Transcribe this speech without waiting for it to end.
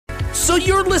So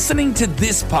you're listening to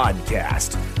this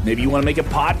podcast. Maybe you want to make a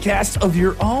podcast of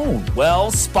your own.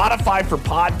 Well, Spotify for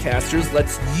Podcasters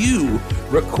lets you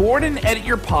record and edit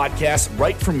your podcast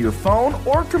right from your phone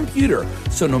or computer.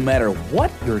 So no matter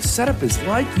what your setup is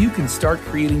like, you can start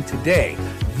creating today.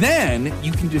 Then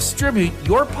you can distribute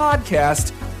your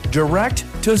podcast direct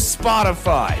to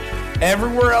Spotify.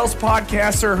 Everywhere else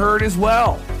podcasts are heard as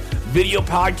well. Video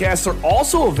podcasts are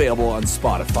also available on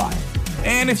Spotify.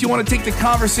 And if you want to take the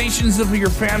conversations of your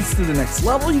fans to the next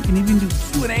level, you can even do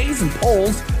Q&As and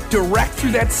polls direct through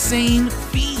that same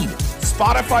feed.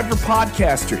 Spotify for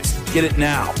Podcasters. Get it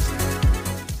now.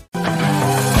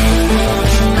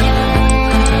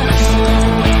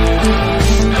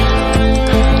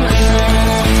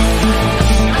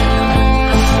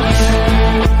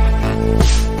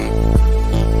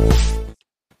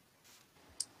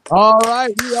 All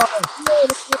right, we are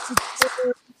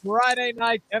Friday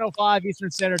night, 10:05 Eastern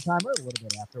Standard Time. We're a little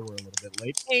bit after. We're a little bit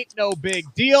late. Ain't no big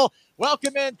deal.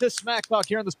 Welcome into Smack Talk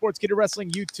here on the Sports Kid Wrestling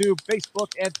YouTube,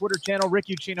 Facebook, and Twitter channel. Rick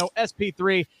Ucchino,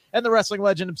 SP3, and the wrestling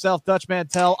legend himself, Dutch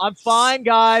Mantell. I'm fine,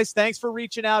 guys. Thanks for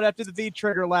reaching out after the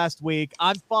V-Trigger last week.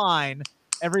 I'm fine.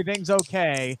 Everything's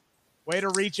okay. Way to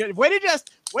reach it. Way to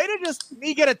just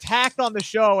me get attacked on the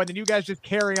show, and then you guys just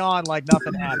carry on like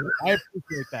nothing happened. I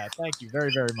appreciate that. Thank you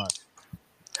very, very much.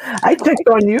 I checked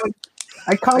on you.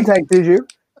 I contacted you.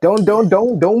 Don't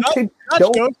ghosted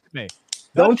me.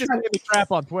 Don't just give me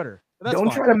crap on Twitter.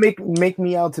 Don't try to make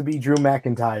me out to be Drew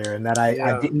McIntyre and that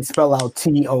I didn't spell out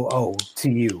TOO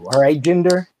to you. All right,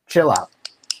 Jinder, chill out.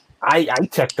 I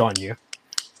checked on you.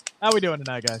 How we doing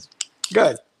tonight, guys?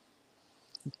 Good.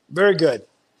 Very good.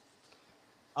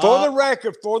 For the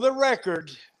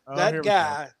record, that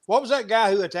guy. What was that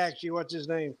guy who attacked you? What's his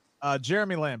name?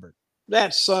 Jeremy Lambert.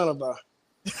 That son of a.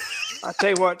 I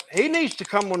tell you what, he needs to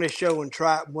come on this show and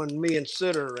try it when me and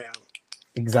Sid are around.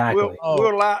 Exactly.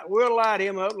 We'll light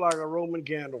him up like a Roman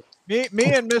candle. Me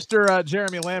and Mr.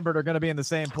 Jeremy Lambert are going to be in the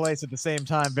same place at the same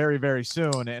time very, very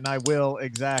soon, and I will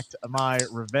exact my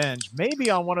revenge, maybe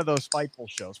on one of those Fightful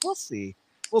shows. We'll see.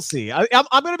 I'm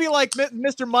going to be like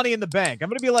Mr. Money in the Bank. I'm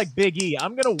going to be like Big E.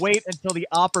 I'm going to wait until the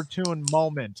opportune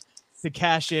moment to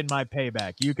cash in my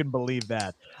payback. You can believe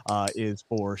that is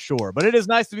for sure. But it is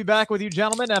nice to be back with you,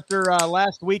 gentlemen, after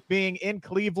last week being in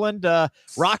Cleveland.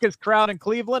 Raucous crowd in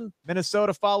Cleveland.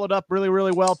 Minnesota followed up really,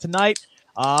 really well tonight.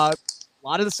 A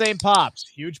lot of the same pops.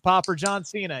 Huge pop for John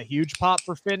Cena. Huge pop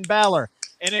for Finn Balor.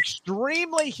 An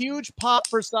extremely huge pop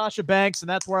for Sasha Banks, and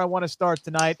that's where I want to start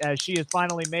tonight as she has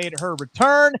finally made her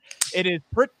return. It is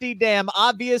pretty damn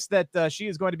obvious that she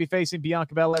is going to be facing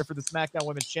Bianca Belair for the SmackDown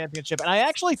Women's Championship, and I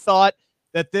actually thought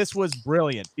that this was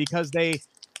brilliant because they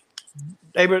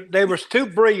were two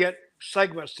brilliant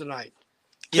segments tonight.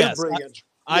 Yes, brilliant.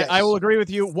 I will agree with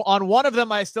you. On one of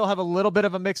them, I still have a little bit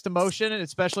of a mixed emotion, and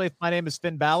especially if my name is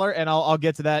Finn Balor, and I'll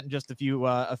get to that in just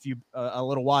a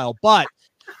little while. But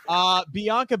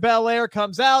Bianca Belair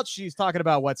comes out. She's talking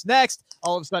about what's next.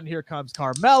 All of a sudden, here comes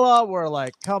Carmella. We're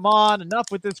like, come on, enough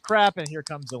with this crap. And here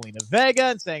comes Zelina Vega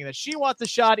and saying that she wants a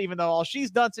shot, even though all she's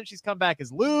done since she's come back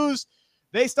is lose.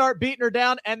 They start beating her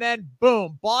down, and then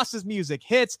boom, Boss's music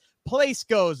hits. Place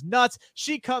goes nuts.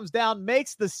 She comes down,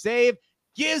 makes the save,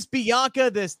 gives Bianca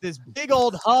this big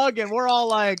old hug, and we're all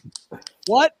like,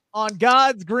 what on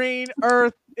God's green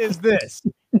earth is this?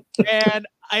 And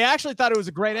I actually thought it was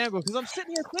a great angle because I'm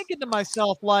sitting here thinking to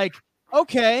myself, like,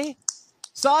 okay,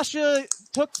 Sasha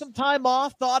took some time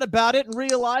off, thought about it, and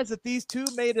realized that these two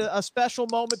made a special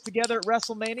moment together at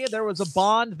WrestleMania. There was a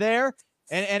bond there,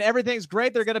 and everything's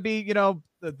great. They're going to be,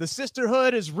 the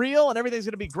sisterhood is real, and everything's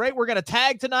going to be great. We're going to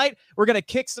tag tonight. We're going to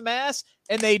kick some ass,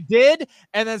 and they did.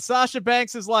 And then Sasha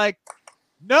Banks is like,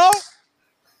 no.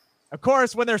 Of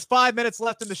course, when there's 5 minutes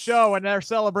left in the show and they're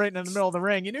celebrating in the middle of the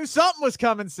ring, you knew something was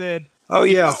coming, Sid. Oh,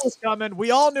 yeah. It was coming.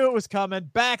 We all knew it was coming.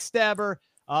 Backstabber.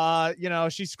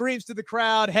 She screams to the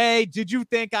crowd, hey, did you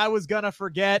think I was going to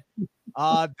forget?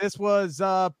 This was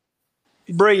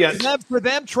brilliant. For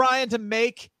them trying to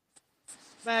make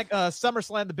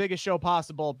SummerSlam the biggest show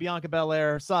possible. Bianca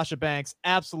Belair, Sasha Banks,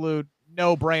 absolute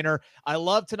no-brainer. I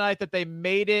love tonight that they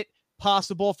made it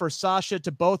possible for Sasha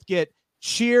to both get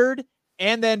cheered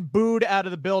and then booed out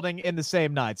of the building in the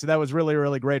same night. So that was really,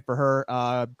 really great for her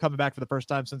coming back for the first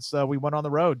time since we went on the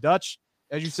road. Dutch,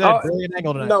 as you said, brilliant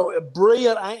angle tonight. No,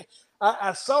 brilliant.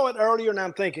 I saw it earlier, and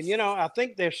I'm thinking, I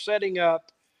think they're setting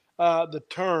up the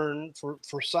turn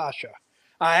for Sasha.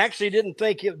 I actually didn't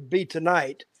think it would be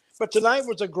tonight, but tonight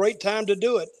was a great time to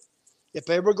do it. If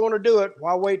they were going to do it,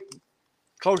 why wait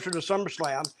closer to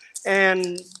SummerSlam?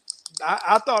 And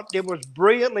I thought it was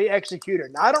brilliantly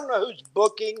executed. Now, I don't know who's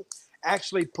booking,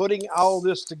 actually putting all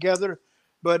this together,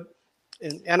 but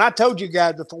and I told you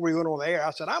guys before we went on the air,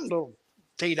 I said, I'm a little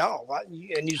teed off.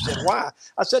 And you said, why?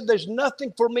 I said, there's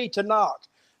nothing for me to knock.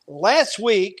 Last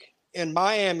week in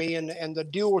Miami and the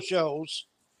dual shows,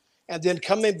 and then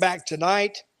coming back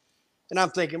tonight, and I'm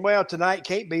thinking, well, tonight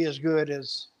can't be as good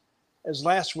as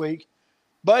last week.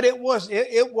 But it was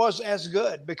as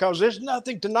good because there's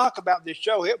nothing to knock about this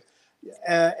show.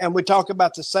 And we talk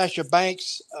about the Sasha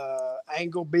Banks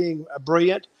angle being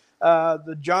brilliant.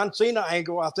 The John Cena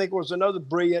angle, I think, was another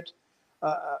brilliant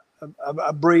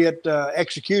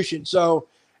execution. So,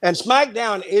 and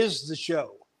SmackDown is the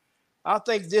show. I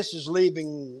think this is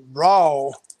leaving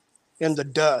Raw in the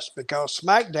dust because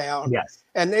SmackDown. Yes.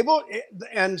 And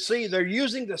they're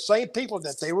using the same people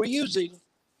that they were using,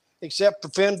 except for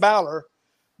Finn Balor.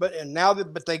 But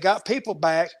they got people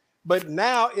back. But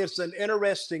now it's an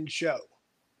interesting show.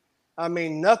 I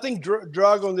mean, nothing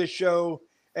drug on this show,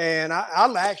 and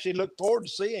I actually look forward to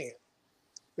seeing it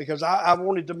because I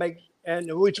wanted to make.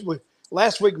 And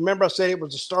last week, remember I said it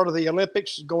was the start of the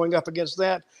Olympics going up against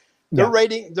that. Their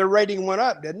rating went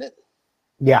up, didn't it?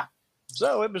 Yeah.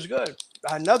 So it was good.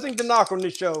 Nothing to knock on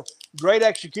this show. Great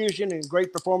execution and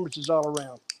great performances all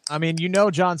around. I mean,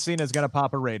 John Cena is going to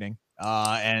pop a rating.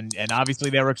 And obviously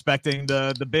they were expecting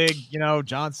the big,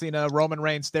 John Cena, Roman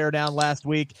Reigns stare down last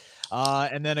week.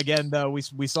 And then again,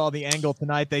 we saw the angle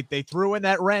tonight. They threw in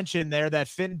that wrench in there, that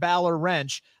Finn Balor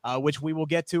wrench, which we will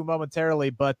get to momentarily.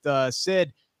 But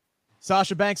Sid,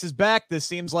 Sasha Banks is back. This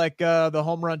seems like the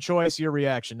home run choice. Your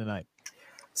reaction tonight?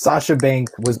 Sasha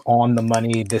Banks was on the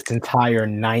money this entire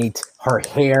night. Her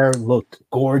hair looked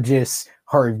gorgeous.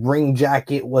 Her ring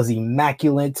jacket was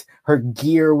immaculate. Her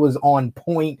gear was on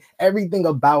point. Everything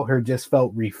about her just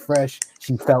felt refreshed.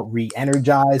 She felt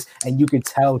re-energized, and you could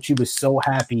tell she was so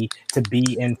happy to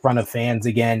be in front of fans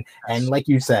again. And like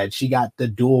you said, she got the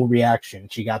dual reaction.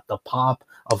 She got the pop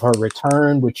of her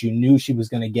return, which you knew she was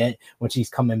going to get when she's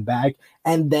coming back.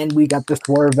 And then we got the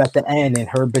swerve at the end and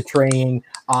her betraying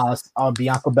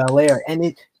Bianca Belair.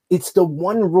 And it's the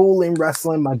one rule in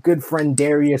wrestling. My good friend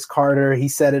Darius Carter, he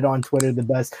said it on Twitter the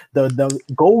best. The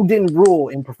golden rule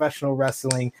in professional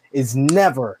wrestling is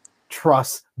never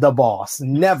trust the boss.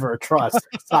 Never trust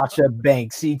Sasha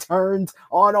Banks. She turns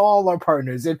on all our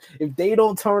partners. If they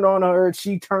don't turn on her,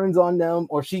 she turns on them,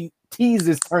 or she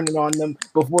teases turning on them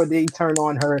before they turn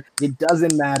on her. It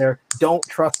doesn't matter. Don't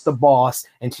trust the boss.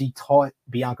 And she taught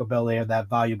Bianca Belair that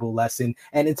valuable lesson.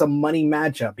 And it's a money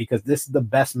matchup because this is the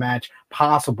best match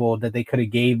possible that they could have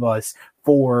gave us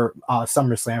for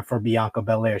SummerSlam for Bianca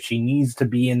Belair. She needs to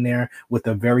be in there with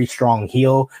a very strong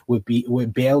heel. With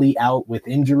Bayley out with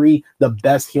injury, the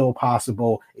best heel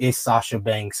possible is Sasha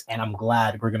Banks. And I'm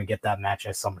glad we're going to get that match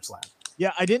at SummerSlam.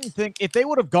 Yeah, I didn't think if they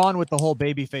would have gone with the whole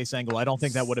babyface angle, I don't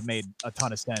think that would have made a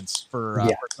ton of sense for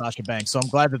Sasha Banks. So I'm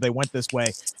glad that they went this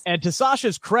way. And to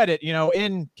Sasha's credit,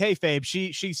 in kayfabe,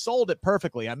 she sold it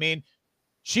perfectly. I mean,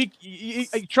 you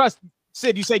trust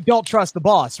Sid. You say don't trust the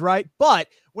boss, right? But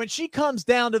when she comes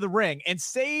down to the ring and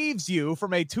saves you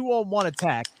from a 2-on-1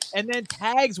 attack, and then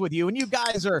tags with you, and you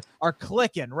guys are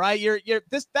clicking, right?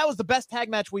 That was the best tag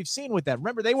match we've seen with them.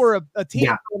 Remember, they were a team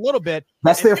for a little bit.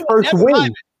 That's their first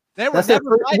win. That's their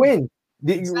first win.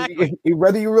 Exactly.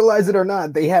 Whether you realize it or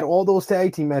not, they had all those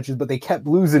tag team matches, but they kept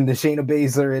losing to Shayna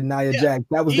Baszler and Nia Jax.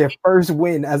 That was their first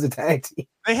win as a tag team.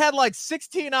 They had like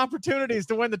 16 opportunities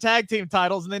to win the tag team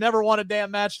titles, and they never won a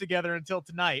damn match together until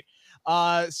tonight.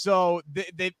 So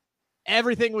they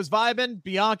everything was vibing.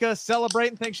 Bianca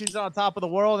celebrating, thinks she's on top of the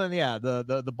world, and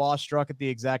the boss struck at the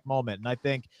exact moment. And I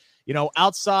think,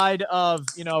 outside of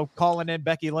calling in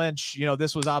Becky Lynch,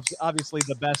 this was obviously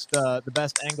the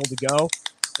best angle to go.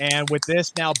 And with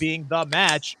this now being the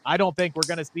match, I don't think we're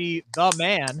going to see the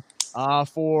man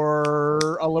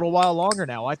for a little while longer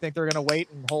now. I think they're going to wait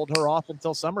and hold her off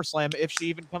until SummerSlam if she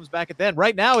even comes back at then.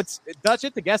 Right now, it's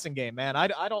a guessing game, man. I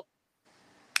don't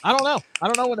know. I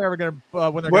don't know when they're going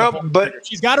to. But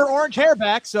she's got her orange hair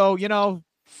back, so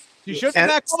she should be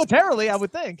back momentarily, I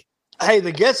would think. Hey,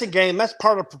 the guessing game, that's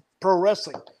part of pro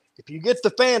wrestling. If you get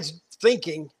the fans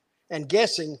thinking and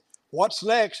guessing what's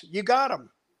next, you got them.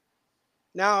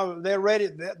 Now they're ready.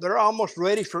 They're almost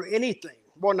ready for anything.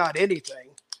 Well, not anything.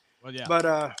 Well, yeah.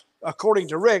 But according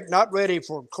to Rick, not ready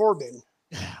for Corbin.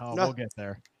 We'll get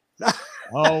there.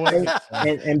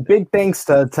 And big thanks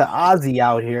to Ozzy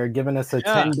out here giving us a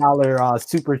 $10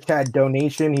 super chat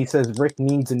donation. He says Rick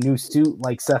needs a new suit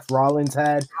like Seth Rollins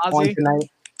had on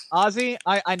tonight. Ozzy,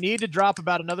 I need to drop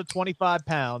about another 25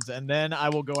 pounds, and then I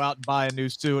will go out and buy a new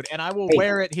suit, and I will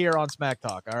wear it here on Smack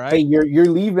Talk, all right? Hey, you're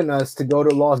leaving us to go to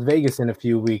Las Vegas in a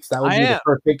few weeks. That would be the am.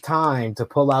 perfect time to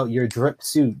pull out your drip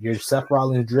suit, your Seth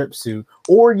Rollins drip suit.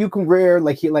 Or you can wear,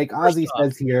 like Ozzy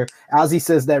says here, Ozzy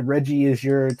says that Reggie is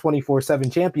your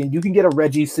 24/7 champion. You can get a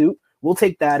Reggie suit. We'll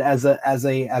take that as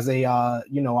a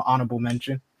honorable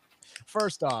mention.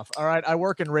 First off, all right, I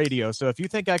work in radio, so if you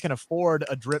think I can afford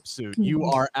a drip suit, you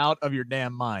are out of your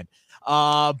damn mind.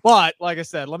 But like I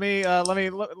said, let me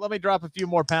drop a few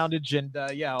more poundage, and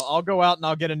yeah, I'll go out and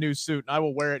I'll get a new suit, and I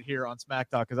will wear it here on Smack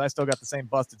Talk because I still got the same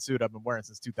busted suit I've been wearing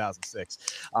since 2006.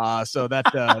 So that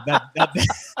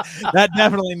that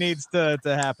definitely needs to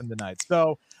happen tonight.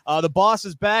 So. The boss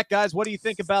is back, guys. What do you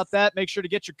think about that? Make sure to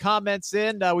get your comments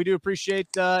in. We do appreciate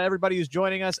everybody who's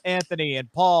joining us. Anthony and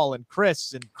Paul and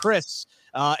Chris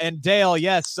and Dale.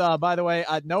 Yes, by the way,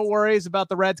 no worries about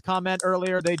the Reds comment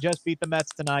earlier. They just beat the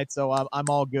Mets tonight, so I'm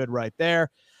all good right there.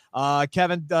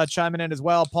 Kevin chiming in as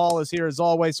well. Paul is here as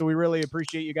always, so we really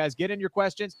appreciate you guys. Get in your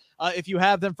questions. If you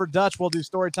have them for Dutch, we'll do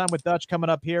story time with Dutch coming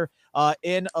up here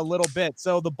in a little bit.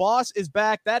 So the boss is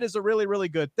back. That is a really, really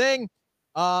good thing.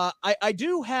 I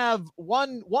do have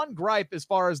one gripe as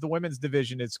far as the women's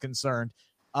division is concerned.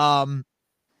 We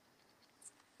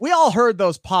all heard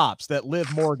those pops that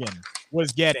Liv Morgan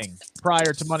was getting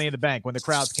prior to Money in the Bank when the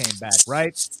crowds came back,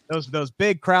 right? Those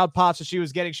big crowd pops that she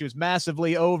was getting. She was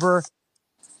massively over.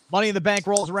 Money in the Bank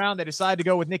rolls around. They decide to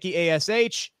go with Nikki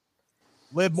ASH.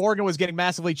 Liv Morgan was getting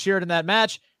massively cheered in that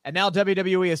match, and now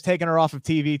WWE has taken her off of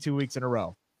TV 2 weeks in a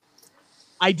row.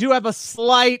 I do have a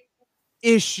slight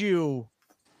issue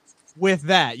with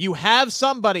that. You have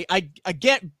somebody. I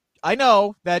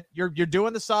know that you're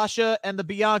doing the Sasha and the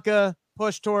Bianca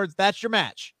push towards that's your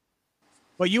match,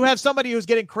 but you have somebody who's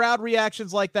getting crowd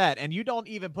reactions like that, and you don't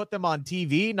even put them on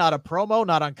TV, not a promo,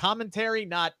 not on commentary,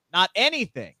 not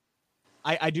anything.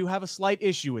 I do have a slight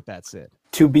issue with that, Sid.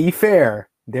 To be fair,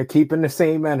 they're keeping the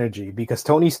same energy because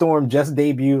Toni Storm just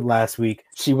debuted last week.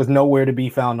 She was nowhere to be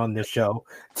found on this show.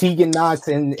 Tegan Knox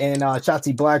and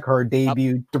Shotzi Blackheart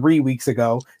debuted 3 weeks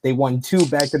ago. They won 2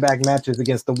 back-to-back matches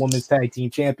against the Women's Tag Team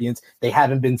Champions. They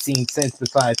haven't been seen since,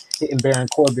 besides hitting Baron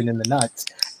Corbin in the nuts.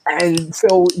 And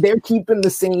so they're keeping the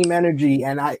same energy,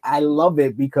 and I love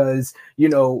it because,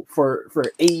 for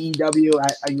AEW,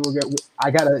 I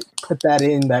gotta put that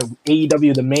in, that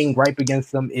AEW, the main gripe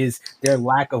against them is their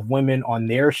lack of women on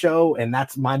their show, and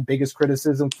that's my biggest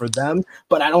criticism for them.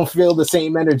 But I don't feel the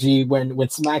same energy when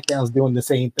SmackDown's doing the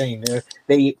same thing.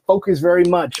 They focus very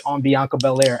much on Bianca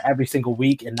Belair every single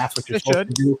week, and that's what you're supposed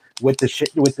to do with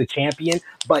the champion.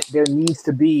 But there needs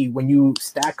to be, when you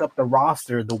stack up the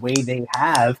roster the way they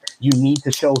have, you need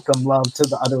to show some love to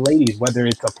the other ladies, whether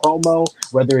it's a promo,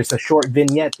 whether it's a short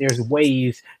vignette. There's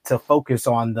ways to focus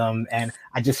on them, and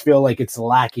I just feel like it's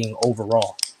lacking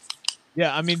overall.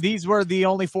 Yeah, I mean, these were the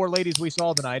only 4 ladies we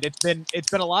saw tonight. It's been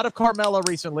a lot of Carmella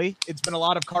recently. It's been a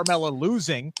lot of Carmella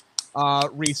losing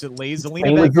recently.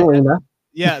 Zelina.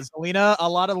 Yeah, Zelina, a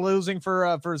lot of losing for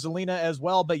Zelina as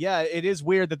well. But yeah, it is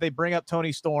weird that they bring up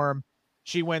Toni Storm.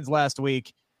 She wins last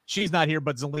week. She's not here,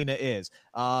 but Zelina is.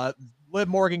 Liv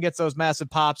Morgan gets those massive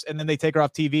pops, and then they take her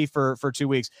off TV for 2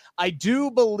 weeks. I do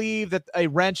believe that a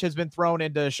wrench has been thrown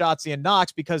into Shotzi and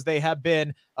Knox because they have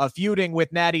been feuding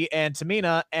with Natty and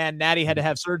Tamina, and Natty had to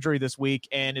have surgery this week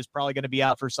and is probably going to be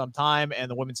out for some time, and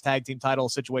the women's tag team title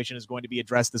situation is going to be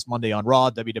addressed this Monday on Raw.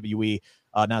 WWE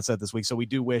announced that this week, so we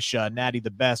do wish Natty the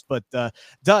best. But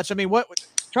Dutch, I mean,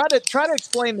 try to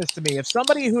explain this to me. If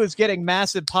somebody who is getting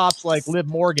massive pops like Liv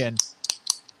Morgan,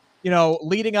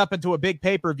 leading up into a big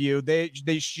pay-per-view,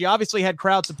 she obviously had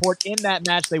crowd support in that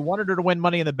match. They wanted her to win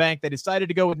Money in the Bank. They decided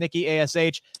to go with Nikki ASH,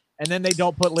 and then they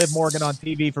don't put Liv Morgan on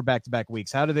TV for back-to-back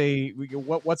weeks. How do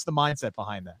what's the mindset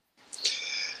behind that?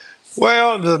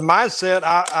 Well, the mindset,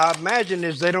 I imagine,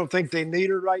 is they don't think they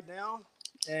need her right now.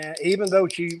 And even though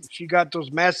she got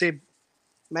those massive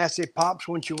pops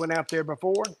when she went out there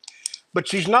before. But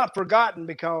she's not forgotten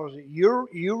because you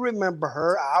remember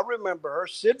her. I remember her.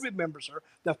 Sid remembers her.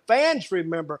 The fans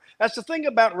remember. That's the thing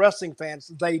about wrestling fans.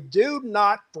 They do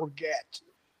not forget,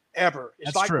 ever.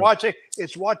 It's like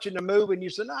watching a movie and you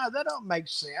say, nah, that don't make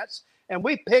sense. And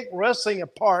we pick wrestling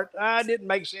apart. It didn't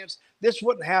make sense. This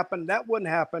wouldn't happen. That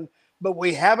wouldn't happen. But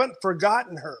we haven't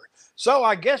forgotten her. So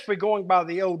I guess we're going by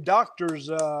the old doctor's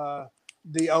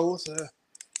the oath.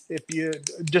 If you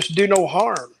just do no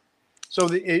harm. So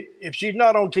if she's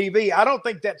not on TV, I don't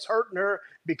think that's hurting her,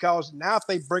 because now if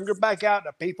they bring her back out,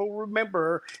 the people remember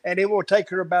her, and it will take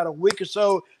her about a week or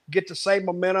so, get the same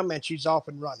momentum, and she's off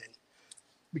and running.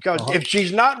 Because if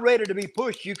she's not ready to be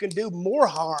pushed, you can do more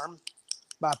harm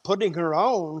by putting her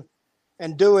on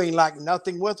and doing like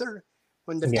nothing with her.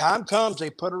 When the time comes, they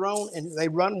put her on and they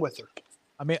run with her.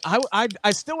 I mean,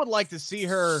 I still would like to see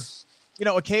her,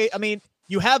 okay. I mean,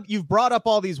 you've brought up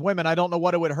all these women. I don't know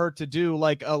what it would hurt to do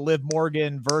like a Liv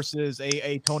Morgan versus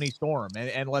a Toni Storm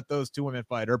and let those two women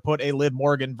fight, or put a Liv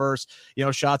Morgan versus,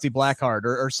 Shotzi Blackheart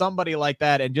or somebody like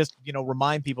that. And just,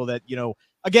 remind people that,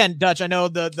 again, Dutch, I know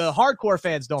the hardcore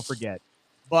fans don't forget,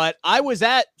 but I was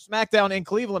at Smackdown in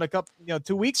Cleveland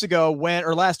 2 weeks ago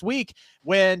last week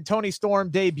when Toni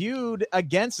Storm debuted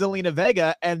against Zelina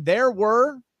Vega, and there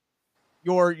were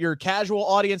your casual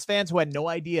audience fans who had no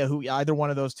idea who either one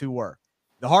of those two were.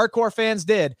 The hardcore fans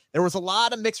did. There was a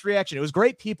lot of mixed reaction. It was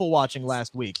great people watching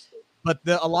last week, but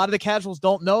a lot of the casuals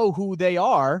don't know who they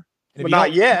are. Well,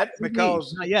 not yet,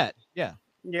 because not yet. Yeah.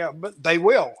 Yeah, but they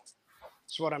will.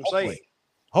 That's what I'm saying.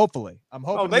 Hopefully. I'm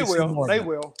hoping. Oh, they will. They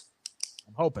will.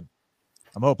 I'm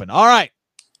hoping. All right.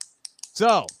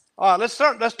 So, let's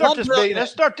start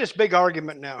this big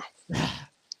argument now.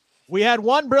 We had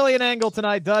one brilliant angle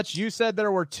tonight, Dutch. You said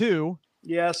there were two.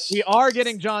 Yes. We are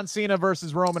getting John Cena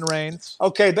versus Roman Reigns.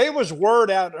 Okay, there was word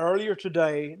out earlier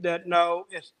today that no,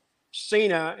 it's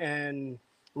Cena and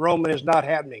Roman is not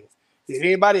happening. Did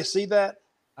anybody see that?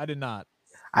 I did not.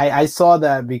 I saw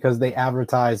that because they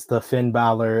advertised the Finn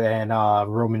Balor and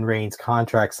Roman Reigns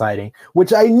contract signing,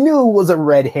 which I knew was a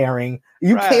red herring.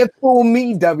 You can't fool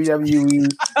me, WWE.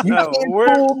 You can't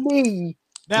fool me.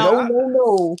 Now,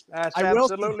 no. That's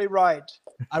absolutely right.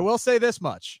 I will say this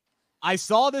much. I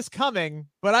saw this coming,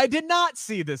 but I did not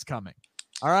see this coming.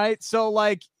 All right. So,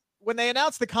 like, when they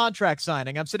announced the contract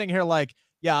signing, I'm sitting here like,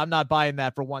 yeah, I'm not buying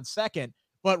that for 1 second.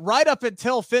 But right up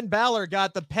until Finn Balor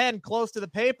got the pen close to the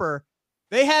paper,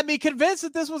 they had me convinced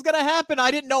that this was going to happen. I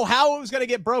didn't know how it was going to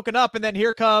get broken up. And then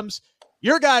here comes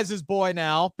your guys' boy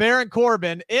now, Baron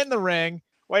Corbin, in the ring.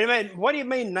 Wait a minute. What do you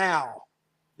mean now?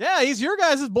 Yeah, he's your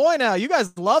guys' boy now. You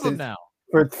guys love him now.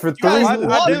 For 3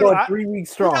 weeks, 3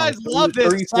 weeks strong. You guys love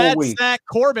this sad sack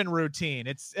Corbin routine.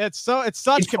 It's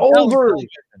such over.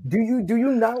 Do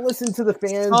you not listen to the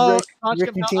fans,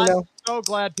 Rick I'm so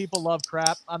glad people love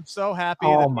crap. I'm so happy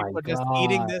that people are just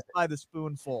eating this by the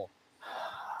spoonful.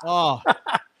 Oh,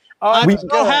 I'm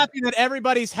so happy that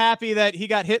everybody's happy that he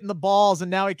got hit in the balls and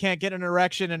now he can't get an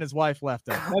erection and his wife left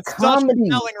him. That's such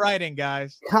compelling writing,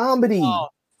 guys. Comedy. Oh,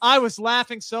 I was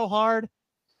laughing so hard.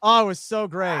 Oh, it was so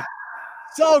great.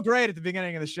 So great at the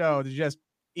beginning of the show to just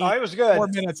eat it was good. 4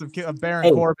 minutes of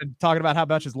Baron Corbin talking about how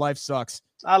much his life sucks.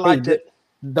 I liked it.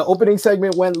 The opening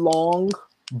segment went long,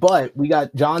 but we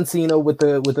got John Cena with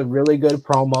a really good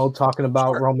promo talking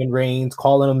about Roman Reigns,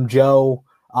 calling him Joe,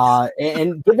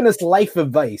 and giving us life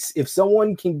advice. If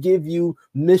someone can give you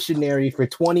missionary for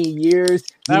 20 years,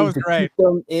 that was great. Keep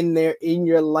them in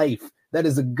your life. That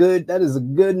is a good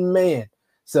man.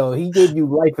 So he gave you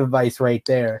life advice right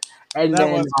there. And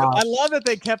then, I love that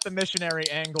they kept the missionary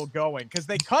angle going because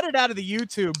they cut it out of the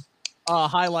YouTube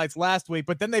highlights last week,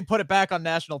 but then they put it back on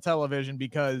national television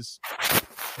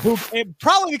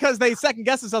probably because they second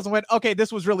guessed themselves and went, okay,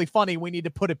 this was really funny. We need to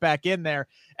put it back in there.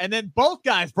 And then both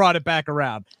guys brought it back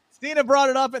around. Cena brought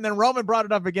it up and then Roman brought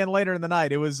it up again later in the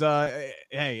night. It was, hey,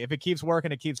 if it keeps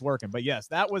working, it keeps working. But yes,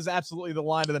 that was absolutely the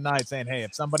line of the night saying, hey,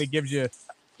 if somebody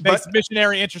makes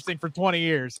missionary interesting for 20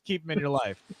 years, keep him in your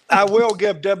life. I will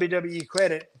give WWE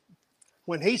credit.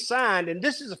 When he signed, and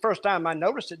this is the first time I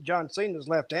noticed that John Cena's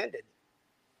left-handed.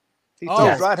 He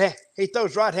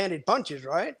throws right-handed punches,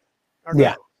 right? Or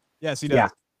yeah. No? Yes, he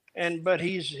does. Yeah. But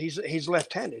he's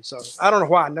left-handed, so I don't know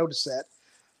why I noticed that.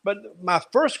 But my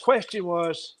first question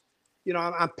was,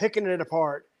 I'm picking it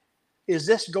apart. Is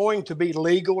this going to be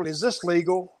legal? Is this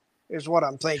legal? Is what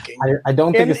I'm thinking. I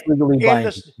don't think it's legally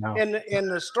binding. In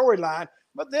the storyline,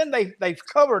 but then they've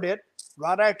covered it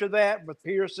right after that with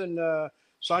Pierce and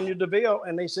Sonya Deville,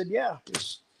 and they said, yeah,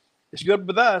 it's good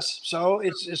with us. So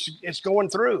it's going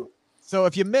through. So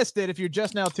if you missed it, if you're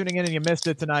just now tuning in and you missed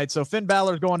it tonight, so Finn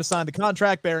Balor's going to sign the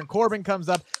contract. Baron Corbin comes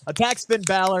up, attacks Finn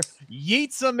Balor,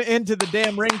 yeets him into the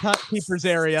damn ring keeper's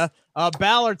area.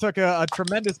 Balor took a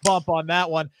tremendous bump on that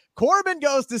one. Corbin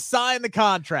goes to sign the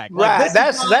contract. Right.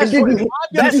 That's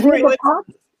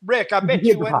Rick, I bet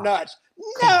you went nuts.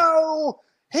 No,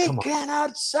 he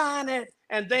cannot sign it.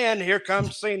 And then here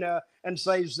comes Cena and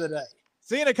saves the day.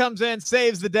 Cena comes in,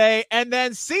 saves the day, and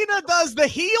then Cena does the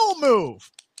heel move.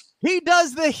 He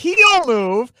does the heel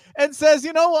move and says,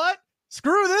 you know what?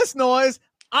 Screw this noise.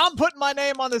 I'm putting my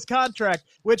name on this contract,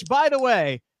 which, by the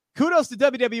way, kudos to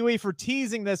WWE for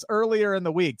teasing this earlier in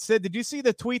the week. Sid, did you see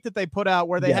the tweet that they put out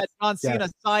where they had John Cena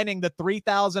signing the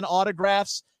 3,000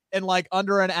 autographs in like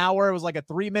under an hour. It was like a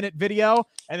 3-minute video.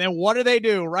 And then what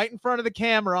do? Right in front of the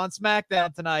camera on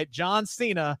SmackDown tonight, John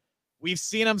Cena. We've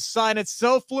seen him sign it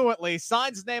so fluently,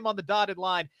 signs his name on the dotted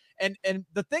line. And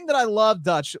the thing that I love,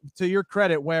 Dutch, to your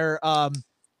credit, where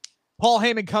Paul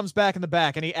Heyman comes back in the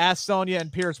back and he asks Sonya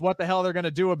and Pierce what the hell they're going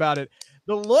to do about it.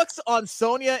 The looks on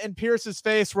Sonya and Pierce's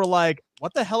face were like,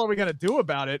 what the hell are we going to do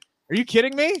about it? Are you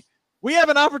kidding me? We have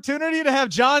an opportunity to have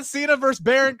John Cena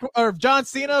versus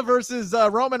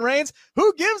Roman Reigns.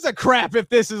 Who gives a crap if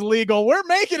this is legal? We're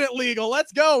making it legal.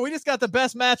 Let's go. We just got the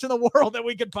best match in the world that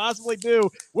we could possibly do.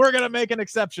 We're going to make an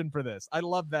exception for this. I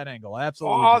love that angle.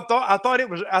 Absolutely. I thought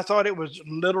it was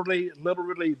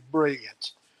literally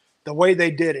brilliant the way they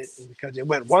did it, because it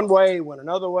went one way, went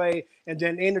another way, and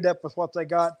then ended up with what they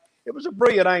got. It was a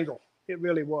brilliant angle. It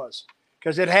really was,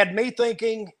 because it had me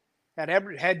thinking,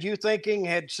 had you thinking,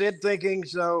 had Sid thinking.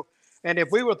 So, and if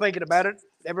we were thinking about it,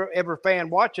 every fan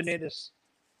watching it is,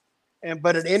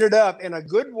 but it ended up in a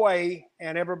good way,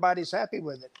 and everybody's happy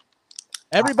with it.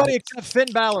 Everybody except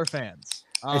Finn Balor fans.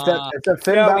 Except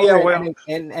Finn Balor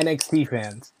and NXT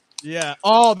fans. Yeah.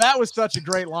 Oh, that was such a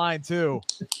great line too.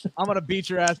 I'm gonna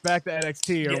beat your ass back to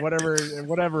NXT or whatever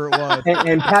it was.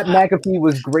 And Pat McAfee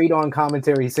was great on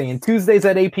commentary, saying Tuesdays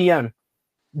at 8 p.m.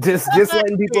 Just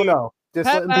letting people know.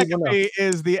 Pat McAfee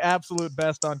is the absolute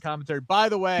best on commentary. By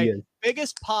the way,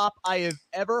 biggest pop I have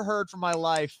ever heard from my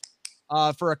life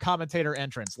for a commentator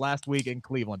entrance last week in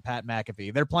Cleveland. Pat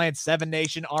McAfee. They're playing Seven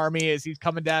Nation Army as he's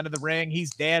coming down to the ring.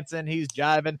 He's dancing. He's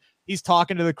jiving. He's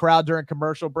talking to the crowd during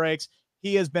commercial breaks.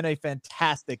 He has been a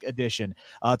fantastic addition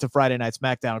to Friday Night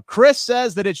SmackDown. Chris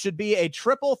says that it should be a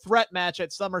triple threat match at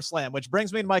SummerSlam, which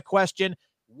brings me to my question.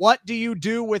 What do you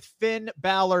do with Finn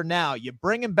Balor now? You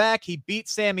bring him back. He beat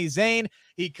Sami Zayn.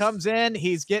 He comes in.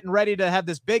 He's getting ready to have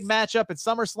this big matchup at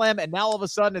SummerSlam. And now all of a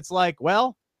sudden it's like,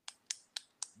 well,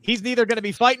 he's neither going to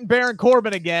be fighting Baron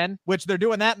Corbin again, which they're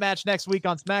doing that match next week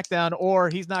on SmackDown, or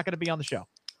he's not going to be on the show.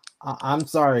 I'm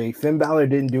sorry. Finn Balor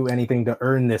didn't do anything to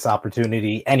earn this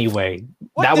opportunity anyway.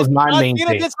 That was my main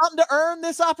thing. Did something to earn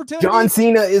this opportunity? John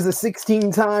Cena is a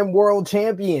 16-time world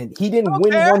champion. He didn't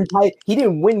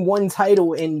win one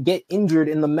title and get injured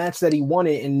in the match that he won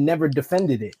it and never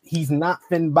defended it. He's not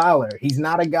Finn Balor. He's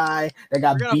not a guy that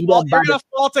got beat up. You're going to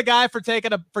fault a guy for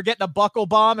getting a buckle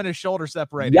bomb and his shoulder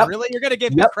separated. Yep. Really? You're going to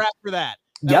give him crap for that.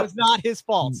 That was not his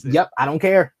fault. Sid. Yep. I don't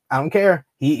care.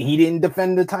 He didn't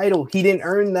defend the title. He didn't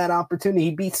earn that opportunity.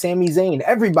 He beat Sami Zayn.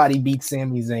 Everybody beats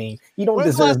Sami Zayn. He don't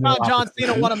deserve no opportunity. John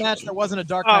Cena won a match that wasn't a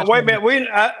dark match. Wait a minute.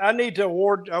 I need to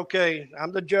award. Okay,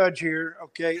 I'm the judge here.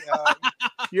 Okay,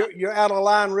 you're out of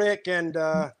line, Rick, and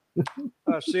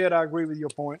Sid. I agree with your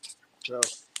point. So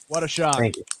what a shock.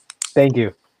 Thank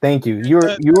you. You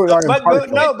are impartial.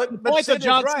 But the point of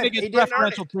John Cena gets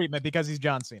preferential treatment because he's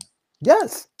John Cena.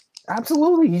 Yes,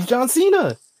 absolutely. He's John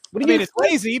Cena. It's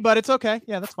lazy, but it's okay.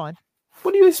 Yeah, that's fine.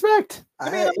 What do you expect?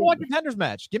 Give me a number one contenders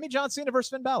match. Give me John Cena versus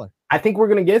Finn Balor. I think we're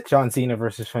gonna get John Cena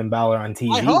versus Finn Balor on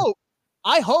TV.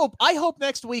 I hope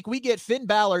next week we get Finn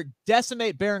Balor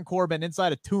decimate Baron Corbin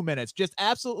inside of 2 minutes, just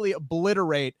absolutely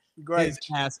obliterate his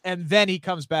ass, and then he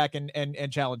comes back and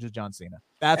challenges John Cena.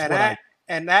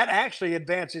 And that actually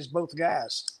advances both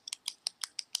guys,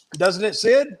 doesn't it,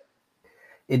 Sid?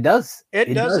 It does.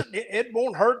 It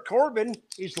won't hurt Corbin.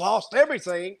 He's lost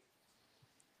everything.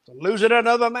 So losing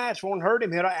another match won't hurt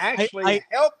him. It'll actually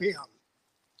help him.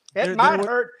 It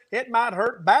might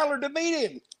hurt Balor to beat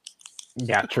him.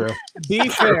 Yeah, true.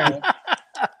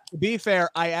 To be fair,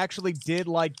 I actually did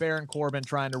like Baron Corbin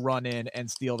trying to run in and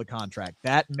steal the contract.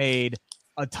 That made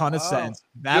a ton of sense.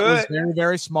 That was very,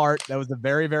 very smart. That was a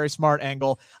very, very smart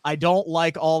angle. I don't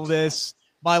like all this.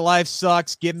 My life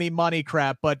sucks. Give me money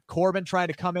crap. But Corbin trying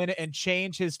to come in and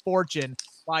change his fortune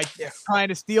by trying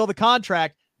to steal the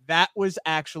contract, that was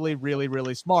actually really,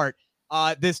 really smart.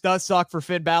 This does suck for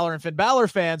Finn Balor and Finn Balor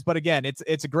fans, but again,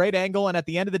 it's a great angle. And at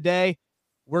the end of the day,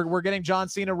 we're getting John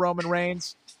Cena, Roman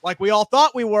Reigns, like we all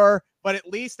thought we were, but at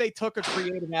least they took a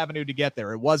creative avenue to get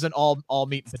there. It wasn't all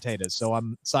meat and potatoes. So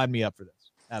sign me up for this.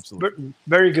 Absolutely.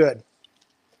 Very good.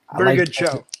 Very good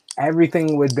show.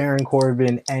 Everything with Baron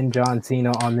Corbin and John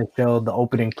Cena on the show. The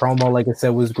opening promo, like I said,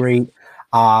 was great.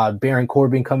 Baron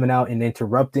Corbin coming out and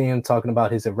interrupting him, talking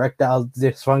about his erectile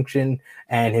dysfunction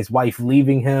and his wife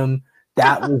leaving him.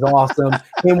 That was awesome.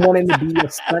 Him wanting to be a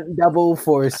stunt double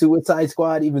for Suicide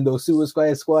Squad, even though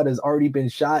Suicide Squad has already been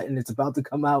shot and it's about to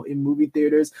come out in movie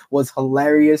theaters, was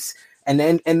hilarious. And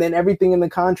then everything in the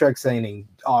contract signing.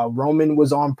 Roman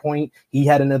was on point. He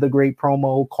had another great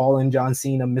promo calling John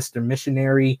Cena Mr.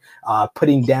 Missionary,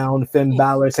 putting down Finn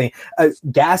Balor, saying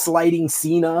gaslighting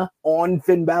Cena on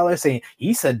Finn Balor, saying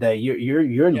he said that you're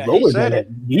lower than it.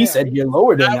 He said you're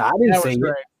lower than it. I didn't say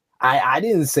it. I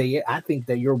didn't say it. I think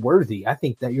that you're worthy. I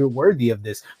think that you're worthy of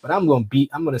this. But I'm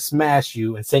gonna smash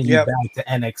you and send you back to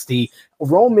NXT.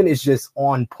 Roman is just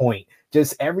on point.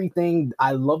 Just everything.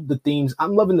 I love the themes.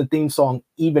 I'm loving the theme song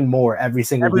even more every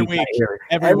week I hear it.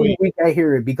 Every week I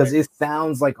hear it because it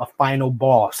sounds like a final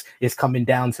boss is coming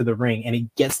down to the ring and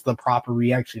it gets the proper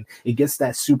reaction. It gets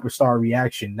that superstar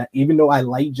reaction. That even though I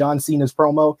like John Cena's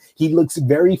promo, he looks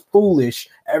very foolish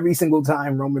every single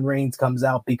time Roman Reigns comes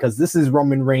out because this is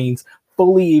Roman Reigns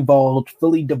fully evolved,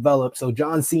 fully developed. So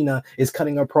John Cena is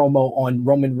cutting a promo on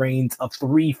Roman Reigns of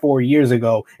 3-4 years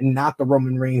ago and not the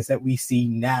Roman Reigns that we see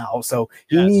now. So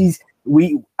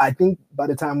I think by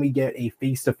the time we get a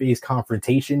face-to-face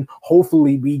confrontation,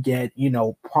 hopefully we get,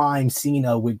 prime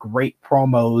Cena with great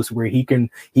promos where he can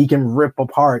rip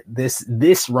apart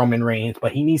this Roman Reigns,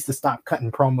 but he needs to stop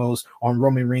cutting promos on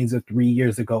Roman Reigns of 3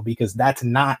 years ago because that's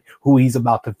not who he's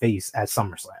about to face at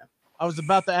SummerSlam. I was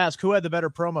about to ask, who had the better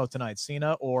promo tonight,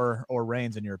 Cena or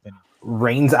Reigns, in your opinion?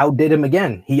 Reigns outdid him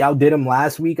again. He outdid him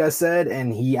last week, I said,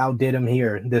 and he outdid him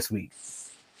here this week.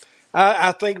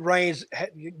 I think Reigns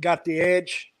got the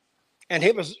edge, and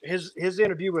his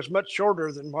interview was much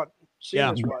shorter than what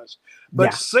Cena's was.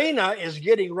 But Cena is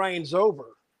getting Reigns over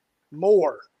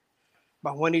more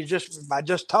by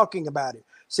just talking about him.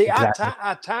 See, exactly.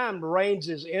 I timed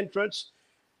Reigns' entrance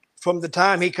from the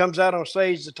time he comes out on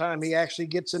stage to the time he actually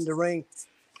gets in the ring.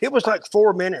 It was like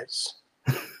 4 minutes.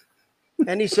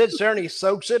 And he sits there and he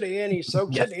soaks it in,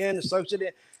 it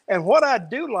in. And what I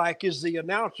do like is the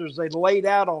announcers, they laid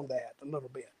out on that a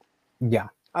little bit. Yeah.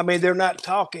 I mean, they're not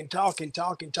talking.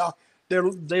 They're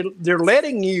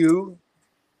letting you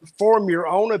form your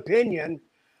own opinion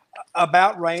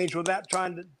about Reigns without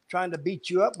trying to beat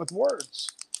you up with words.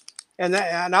 And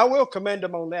I will commend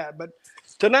them on that. But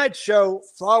tonight's show,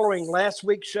 following last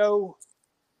week's show,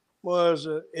 was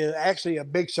actually a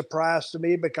big surprise to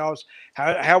me because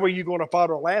how were you going to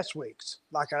follow last week's?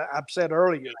 Like I've said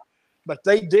earlier, but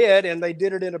they did, and they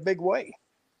did it in a big way.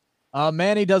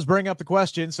 Manny does bring up the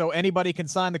question, so anybody can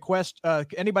sign the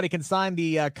anybody can sign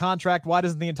the contract. Why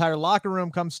doesn't the entire locker room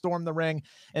come storm the ring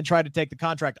and try to take the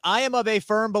contract? I am of a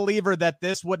firm believer that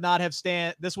this would not have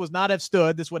stood, this would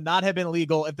not have been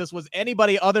legal if this was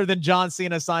anybody other than John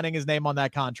Cena signing his name on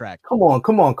that contract. Come on.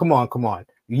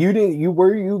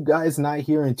 Were you guys not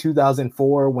here in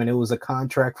 2004 when it was a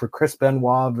contract for Chris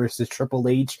Benoit versus Triple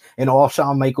H, and all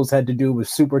Shawn Michaels had to do was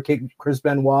super kick Chris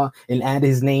Benoit and add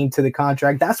his name to the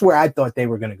contract? That's where I thought they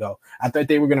were going to go. I thought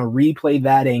they were going to replay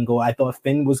that angle. I thought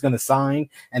Finn was going to sign,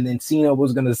 and then Cena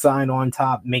was going to sign on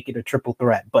top, make it a triple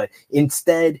threat. But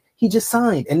instead, he just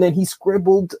signed, and then he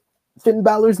scribbled Finn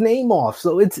Balor's name off.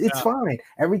 So it's fine.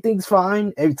 Everything's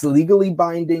fine. It's legally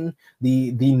binding.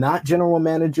 The not general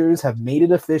managers have made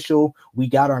it official. We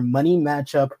got our money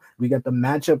matchup. We got the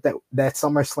matchup that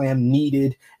SummerSlam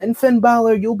needed. And Finn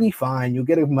Balor, you'll be fine. You'll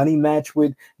get a money match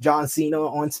with John Cena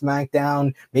on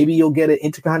Smackdown. Maybe you'll get an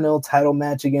Intercontinental title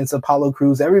match against Apollo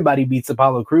Crews. Everybody beats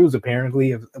Apollo Crews,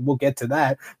 apparently. We'll get to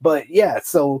that. But yeah,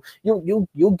 so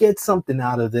you'll get something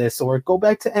out of this, or go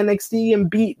back to NXT and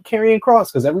beat Karrion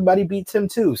Kross because everybody beats him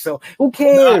too. So who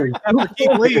cares?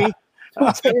 Keith Lee.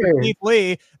 Keith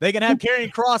Lee. They can have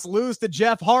Karrion Kross lose to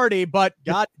Jeff Hardy, but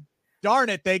God darn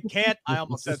it, they can't. I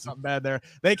almost said something bad there.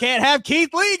 They can't have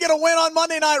Keith Lee get a win on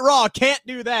Monday Night Raw. Can't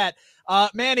do that.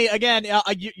 Manny, again,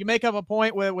 you make up a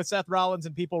point with Seth Rollins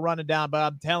and people running down, but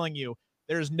I'm telling you,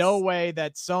 there's no way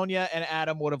that Sonya and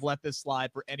Adam would have let this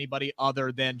slide for anybody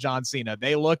other than John Cena.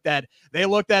 They looked at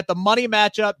the money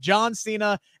matchup, John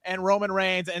Cena and Roman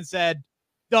Reigns, and said,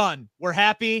 done. We're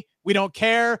happy. We don't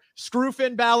care. Screw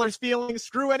Finn Balor's feelings.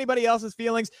 Screw anybody else's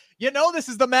feelings. This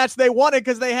is the match they wanted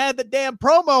because they had the damn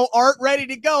promo art ready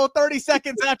to go 30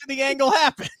 seconds after the angle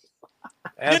happened.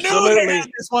 Absolutely. You knew they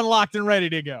had this one locked and ready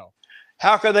to go.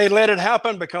 How could they let it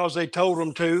happen? Because they told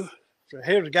them to. So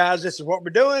here's, guys, this is what we're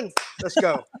doing. Let's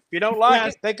go. If you don't like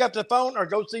it, pick up the phone or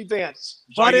go see Vince.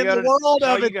 But in the world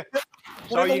of it,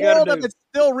 it's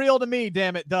still real to me,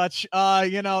 damn it, Dutch.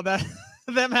 That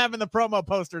them having the promo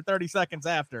poster 30 seconds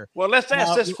after. Well, let's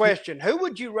ask this question. Who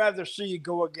would you rather see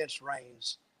go against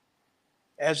Reigns?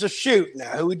 As a shoot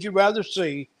now, who would you rather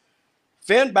see,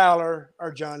 Finn Balor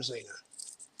or John Cena?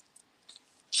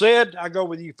 Sid, I go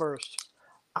with you first.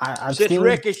 I've Since seen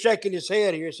Rick is shaking his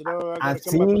head here, so I got I've to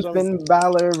come up with seen something. Finn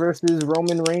Balor versus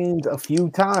Roman Reigns a few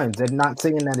times. I'm not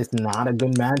saying that it's not a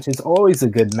good match. It's always a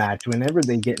good match whenever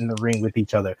they get in the ring with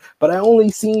each other. But I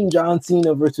only seen John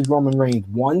Cena versus Roman Reigns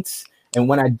once. And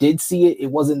when I did see it, it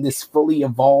wasn't this fully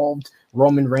evolved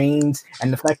Roman Reigns.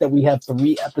 And the fact that we have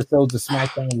 3 episodes of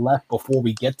SmackDown left before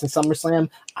we get to SummerSlam,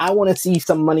 I want to see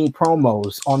some money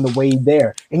promos on the way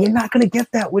there. And you're not going to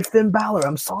get that with Finn Balor.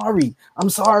 I'm sorry.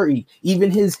 Even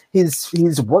his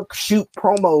work shoot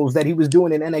promos that he was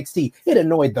doing in NXT, it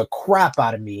annoyed the crap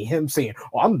out of me. Him saying,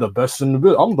 oh, I'm the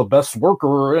best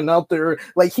worker and out there.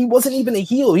 Like, he wasn't even a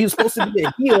heel. He was supposed to be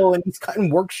a heel, and he's cutting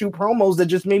work shoot promos that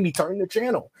just made me turn the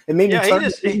channel. It made me turn to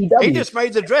AEW. He just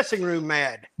made the dressing room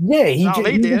mad. Yeah, he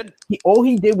did. All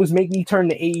he did was make me turn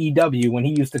to AEW when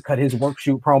he used to cut his work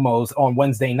shoot promos on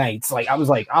Wednesday nights. Like, I was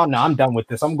like, oh no, I'm done with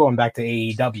this. I'm going back to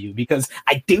AEW because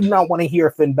I did not want to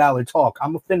hear Finn Balor talk.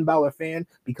 I'm a Finn Balor fan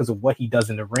because of what he does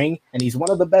in the ring, and he's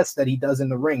one of the best that he does in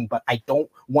the ring, but I don't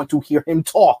want to hear him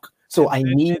talk. So I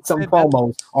need some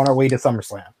promos on our way to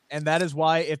SummerSlam. And that is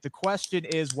why, if the question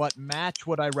is what match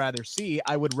would I rather see,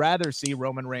 I would rather see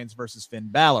Roman Reigns versus Finn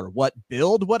Balor. What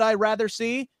build would I rather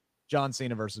see? John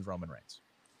Cena versus Roman Reigns.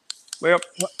 Well,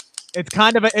 it's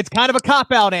kind of a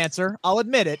cop-out answer. I'll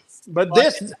admit it. But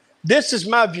this is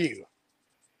my view.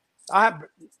 I'm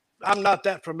not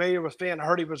that familiar with Finn. I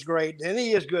heard he was great, and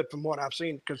he is good from what I've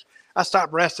seen because I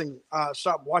stopped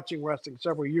watching wrestling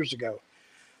several years ago.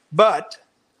 But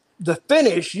the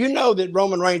finish, you know that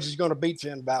Roman Reigns is going to beat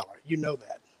Finn Balor. You know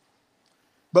that.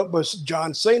 But with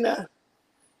John Cena,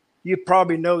 you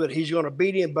probably know that he's going to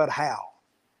beat him, but how?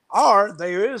 Or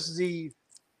there is the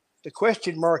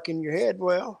question mark in your head.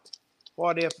 Well,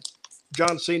 what if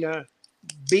John Cena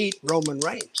beat Roman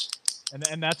Reigns?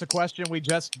 And that's a question we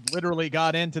just literally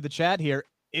got into the chat here.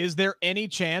 Is there any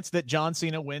chance that John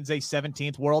Cena wins a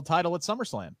 17th world title at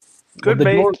SummerSlam? Could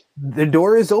be. The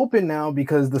door is open now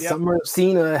because the Summer of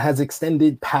Cena has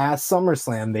extended past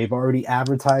SummerSlam. They've already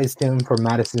advertised him for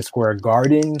Madison Square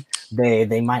Garden.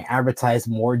 They might advertise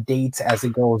more dates as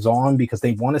it goes on because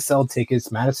they want to sell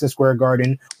tickets. Madison Square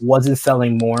Garden wasn't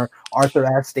selling more. Arthur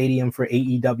Ashe Stadium for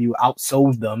AEW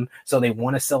outsold them, so they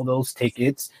want to sell those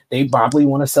tickets. They probably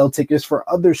want to sell tickets for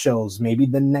other shows, maybe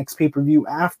the next pay-per-view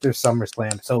after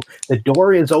SummerSlam. So the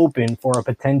door is open for a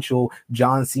potential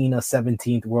John Cena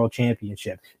 17th World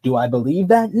Championship. Do I believe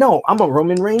that? No, I'm a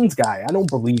Roman Reigns guy. I don't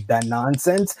believe that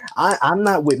nonsense. I'm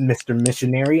not with Mr.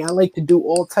 Missionary. I like to do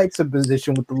all types of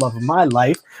position with the love of my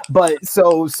life. But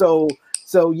so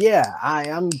yeah, I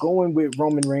am going with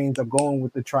Roman Reigns. I'm going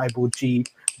with the tribal chief.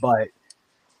 But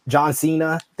John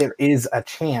Cena, there is a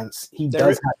chance he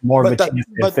does have more of a chance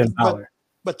than Finn Balor.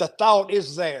 But the thought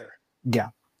is there. Yeah.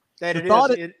 That it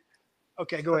is.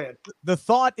 Okay, go ahead. The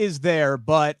thought is there,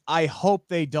 but I hope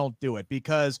they don't do it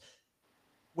because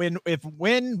when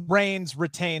Reigns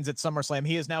retains at SummerSlam,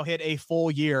 he has now hit a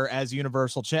full year as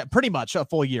Universal Champ, pretty much a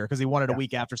full year because he won it a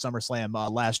week after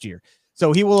SummerSlam last year.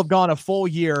 So he will have gone a full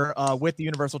year with the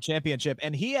Universal Championship,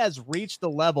 and he has reached the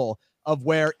level of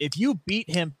where if you beat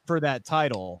him for that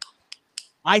title,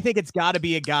 I think it's got to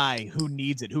be a guy who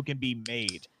needs it, who can be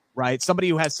made, right? Somebody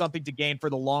who has something to gain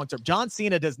for the long term. John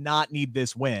Cena does not need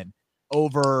this win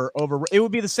over. It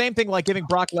would be the same thing like giving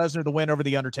Brock Lesnar the win over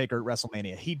the Undertaker at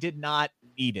WrestleMania. He did not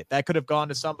need it. That could have gone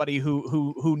to somebody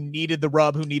who needed the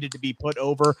rub, who needed to be put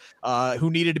over, who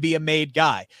needed to be a made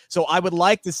guy. So I would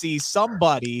like to see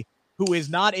somebody who is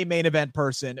not a main event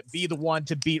person be the one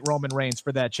to beat Roman Reigns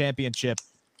for that championship.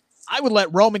 I would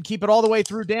let Roman keep it all the way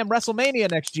through damn WrestleMania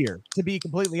next year, to be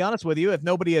completely honest with you. If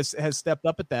nobody has stepped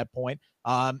up at that point,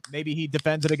 maybe he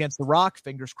defends it against The Rock.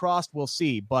 Fingers crossed. We'll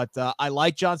see. But I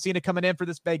like John Cena coming in for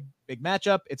this big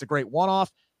matchup. It's a great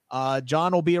one-off.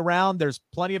 John will be around. There's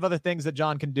plenty of other things that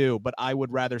John can do, but I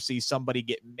would rather see somebody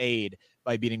get made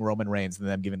by beating Roman Reigns than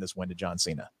them giving this win to John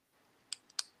Cena.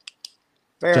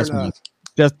 Fair enough.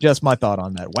 Just my thought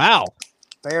on that. Wow.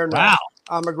 Fair enough. Wow.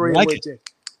 I'm agreeing with you.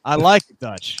 I like it,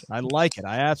 Dutch. I like it.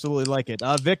 I absolutely like it.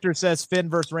 Victor says Finn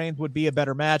versus Reigns would be a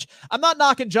better match. I'm not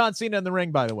knocking John Cena in the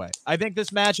ring, by the way. I think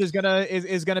this match is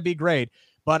gonna be great.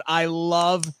 But I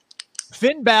love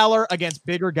Finn Balor against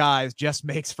bigger guys. Just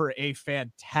makes for a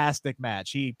fantastic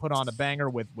match. He put on a banger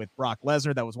with Brock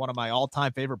Lesnar. That was one of my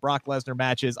all-time favorite Brock Lesnar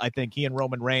matches. I think he and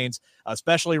Roman Reigns,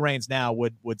 especially Reigns now,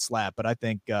 would slap. But I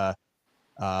think.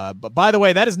 But by the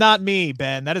way, that is not me,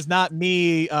 Ben. That is not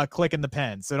me clicking the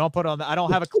pen. So don't put on. I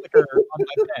don't have a clicker on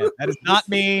my pen. That is not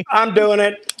me. I'm doing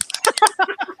it.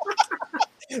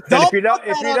 If you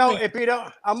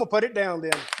don't, I'm gonna put it down.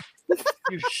 Then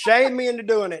you shame me into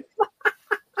doing it.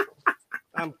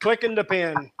 I'm clicking the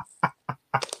pen.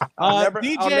 I'll never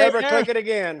Eric, take it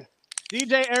again.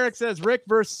 DJ Eric says Rick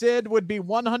versus Sid would be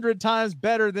 100 times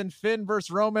better than Finn versus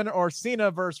Roman or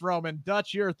Cena versus Roman.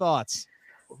 Dutch, your thoughts?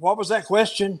 What was that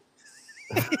question?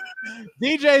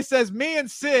 DJ says me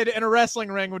and Sid in a wrestling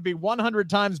ring would be 100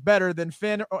 times better than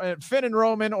Finn and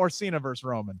Roman or Cena versus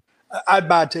Roman. I'd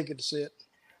buy a ticket to see it.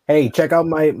 Hey, check out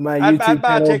my YouTube I'd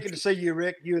buy channel. a ticket to see you,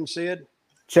 Rick. You and Sid.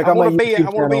 Check out my YouTube channel.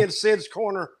 I want to be in Sid's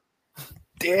corner.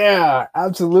 Yeah,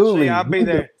 absolutely. See, I'll be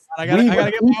there. I gotta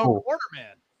get my own corner,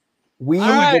 man. All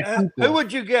right. Who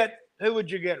would you get? Who would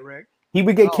you get, Rick? He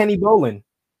would get Kenny Bolin.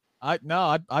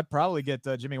 I'd probably get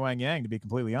Jimmy Wang Yang, to be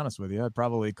completely honest with you. I'd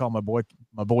probably call my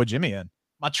boy Jimmy in.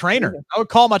 My trainer. I would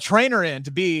call my trainer in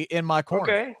to be in my corner.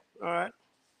 Okay. All right.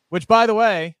 Which, by the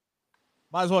way,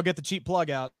 might as well get the cheap plug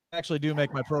out. I actually do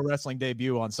make my pro wrestling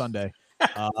debut on Sunday.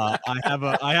 I have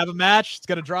a match. It's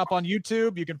going to drop on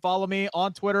YouTube. You can follow me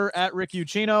on Twitter at Rick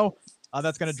Ucchino.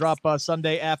 That's going to drop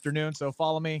Sunday afternoon. So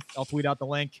follow me. I'll tweet out the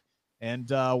link and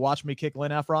watch me kick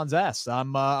Lynn Efron's ass.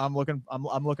 I'm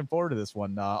looking forward to this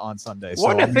one on Sunday.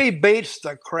 What if he beats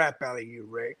the crap out of you,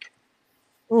 Rick?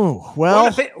 Ooh,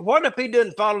 well. What if he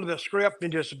didn't follow the script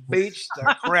and just beats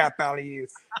the crap out of you?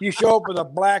 You show up with a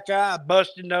black eye,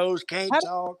 busted nose, can't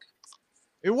talk.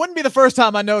 It wouldn't be the first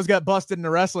time my nose got busted in a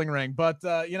wrestling ring, but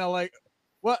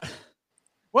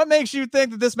what makes you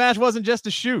think that this match wasn't just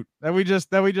a shoot that we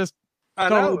just I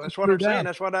know that's what I'm saying.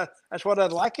 That's what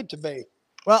I'd like it to be.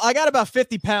 Well, I got about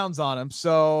 50 pounds on him,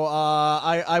 so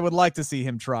I would like to see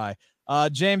him try.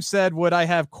 James said, would I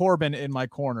have Corbin in my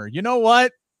corner? You know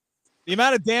what? The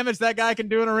amount of damage that guy can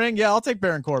do in a ring, yeah, I'll take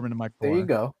Baron Corbin in my corner. There you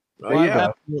go.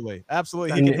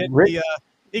 Absolutely. And He could hit Rick,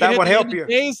 that would help you.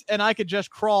 Days, and I could just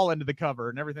crawl into the cover,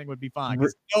 and everything would be fine.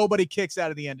 Because nobody kicks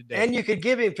out of the end of days. And you could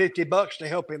give him $50 to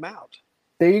help him out.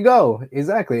 There you go.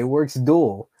 Exactly. It works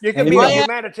dual. You could be a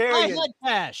humanitarian.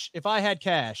 If I had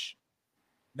cash.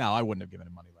 No, I wouldn't have given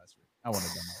him money last week. I wouldn't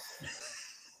have done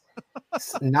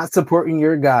that. Not supporting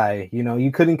your guy. You know,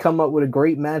 you couldn't come up with a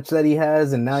great match that he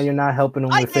has, and now you're not helping him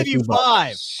with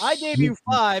 $50. I gave you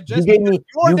five. Just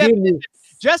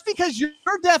because your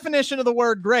definition of the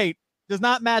word great does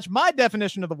not match my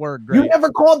definition of the word great. You never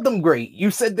called them great.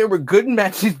 You said there were good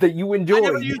matches that you enjoyed. I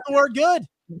never used the word good.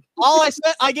 All I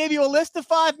said, I gave you a list of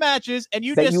 5 matches, and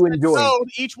you just enjoyed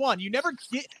each one. You never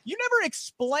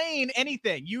explain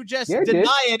anything. You just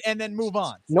deny it and then move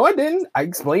on. No, I didn't. I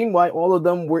explained why all of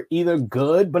them were either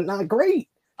good but not great.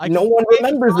 No one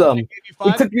remembers them.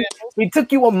 It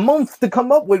took you a month to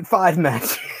come up with 5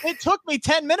 matches. It took me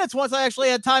 10 minutes once I actually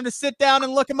had time to sit down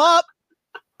and look them up.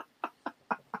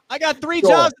 I got 3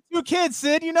 jobs and 2 kids,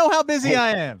 Sid. You know how busy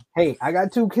I am. Hey, I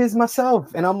got 2 kids myself,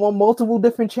 and I'm on multiple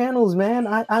different channels, man.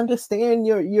 I understand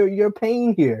your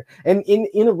pain here. And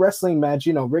in a wrestling match,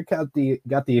 you know, Rick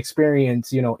got the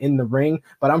experience, you know, in the ring,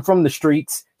 but I'm from the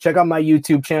streets. Check out my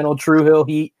YouTube channel, True Hill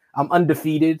Heat. I'm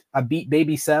undefeated. I beat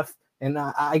Baby Seth, and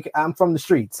I'm from the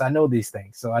streets. I know these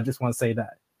things, so I just want to say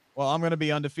that. Well, I'm going to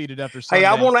be undefeated after Sunday. Hey,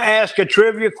 I want to ask a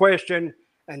trivia question,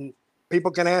 and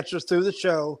people can answer through the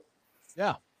show.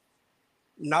 Yeah.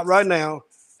 Not right now.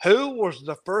 Who was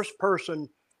the first person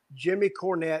Jimmy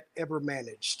Cornette ever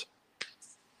managed?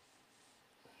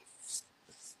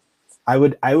 I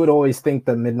would always think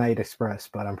the Midnight Express,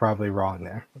 but I'm probably wrong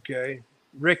there. Okay.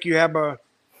 Rick, you have a...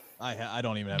 I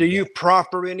don't even have... Do you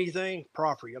proffer anything?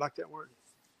 Proffer, you like that word?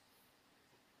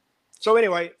 So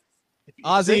anyway...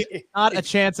 Ozzy, not a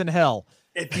chance in hell.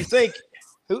 If you think...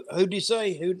 Who'd you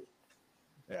say? Who?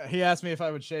 He asked me if I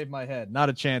would shave my head. Not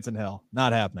a chance in hell.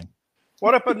 Not happening.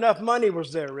 What if enough money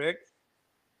was there, Rick?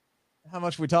 How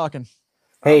much are we talking?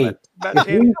 Hey,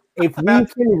 if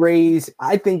we can raise,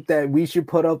 I think that we should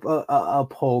put up a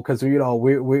poll because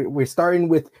we're starting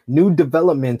with new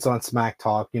developments on Smack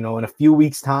Talk. You know, in a few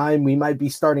weeks' time, we might be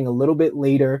starting a little bit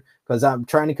later because I'm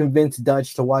trying to convince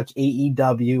Dutch to watch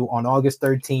AEW on August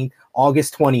 13th,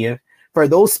 August 20th. For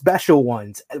those special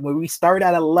ones, when we start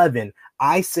at 11,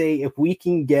 I say if we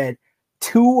can get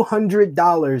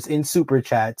 $200 in super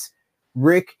chats.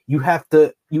 Rick, you have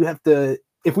to,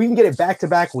 if we can get it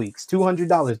back-to-back weeks,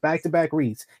 $200 back-to-back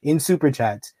weeks in super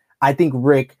chats, I think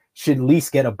Rick should at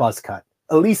least get a buzz cut.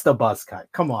 At least a buzz cut.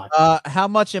 Come on. How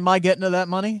much am I getting of that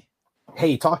money?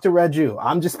 Hey, talk to Raju.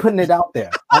 I'm just putting it out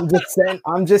there. I'm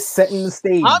just setting the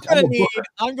stage.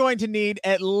 I'm going to need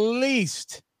at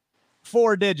least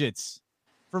 4 digits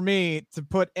for me to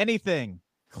put anything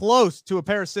close to a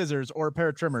pair of scissors or a pair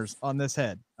of trimmers on this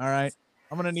head. All right.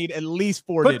 I'm going to need at least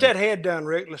 4 digits. Put that head down,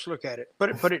 Rick. Let's look at it.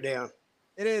 Put it down.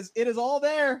 It is all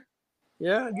there.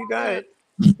 Yeah, you got it.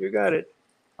 You got it.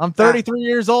 I'm 33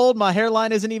 years old. My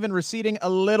hairline isn't even receding a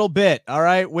little bit. All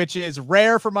right. Which is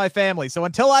rare for my family. So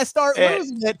until I start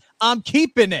losing it, I'm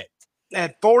keeping it.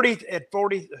 At 40,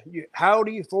 how old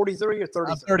are you? 43 or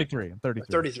 33? I'm 33. I'm 33.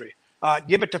 33.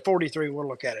 Give it to 43. We'll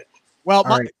look at it. Well,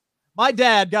 my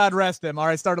dad, God rest him, all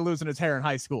right, started losing his hair in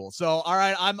high school. So, all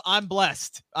right, I'm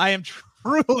blessed. I am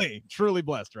truly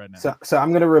blessed right now. So I'm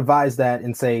going to revise that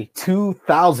and say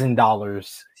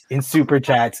 $2,000 in super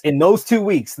chats in those 2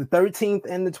 weeks, the 13th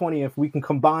and the 20th. We can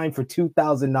combine for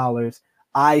 $2,000.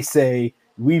 I say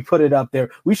we put it up there.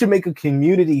 We should make a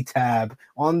community tab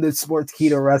on the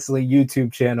Sportskeeda Wrestling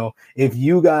YouTube channel if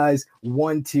you guys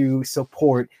want to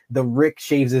support the Rick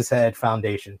Shaves His Head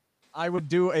Foundation. I would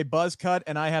do a buzz cut,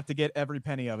 and I have to get every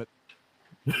penny of it.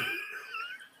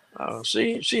 Oh,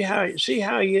 see how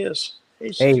he is.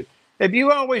 Hey, have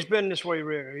you always been this way,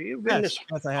 Rick? You've been Yes,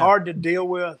 hard to deal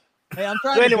with. Hey, I'm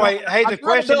trying. So anyway, the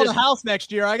question to build is, a house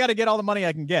next year. I got to get all the money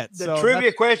I can get. the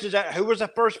trivia question is that who was the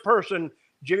first person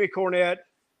Jimmy Cornette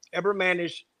ever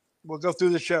managed? We'll go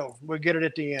through the show. We'll get it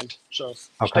at the end. So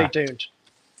Stay tuned.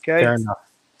 Okay. Fair enough.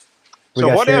 So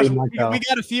what else? We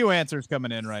got a few answers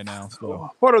coming in right now.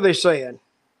 So. What are they saying?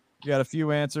 We got a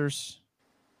few answers.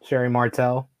 Sherry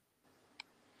Martel,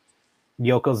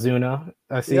 Yokozuna.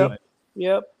 I see.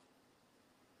 Yep.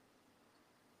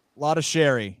 A lot of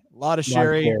Sherry.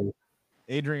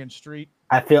 Adrian Street.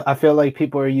 I feel like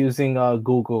people are using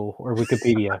Google or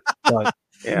Wikipedia. But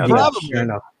yeah,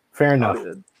 fair enough.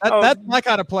 That's my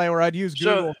kind of play where I'd use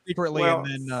Google secretly and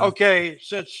then. Okay,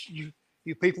 since you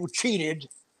people cheated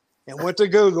and went to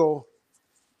Google,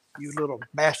 you little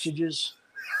bastards.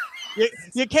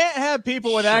 You can't have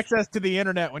people with access to the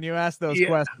internet when you ask those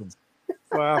questions.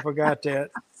 Well, I forgot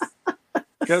that.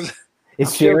 Because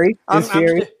it's Sherry.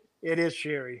 It is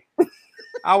Sherry.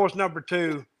 I was number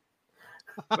 2,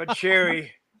 but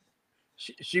Sherry,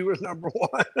 she was number 1.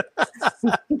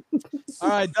 All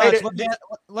right, Dutch,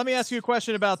 let me ask you a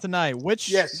question about tonight. Which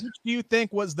do you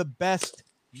think was the best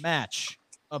match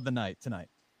of the night tonight?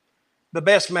 The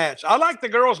best match. I like the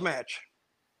girls' match.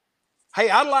 Hey,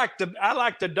 I like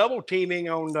the double teaming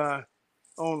on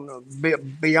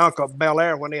Bianca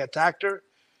Belair when they attacked her.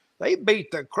 They beat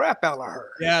the crap out of her.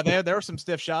 Yeah, there were some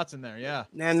stiff shots in there. Yeah,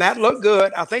 and that looked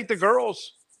good. I think the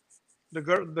girls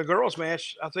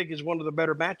match, I think, is one of the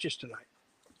better matches tonight.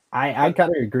 I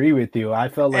kind of agree with you. I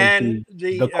felt like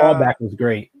the callback was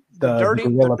great. The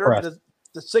gorilla press,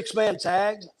 the 6-man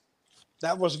tag,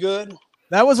 that was good.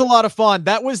 That was a lot of fun.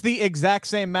 That was the exact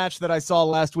same match that I saw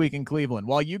last week in Cleveland.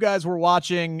 While you guys were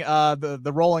watching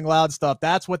the Rolling Loud stuff,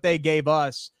 that's what they gave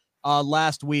us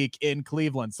last week in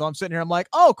Cleveland. So I'm sitting here, I'm like,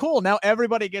 oh, cool. Now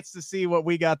everybody gets to see what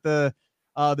we got the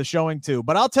showing to.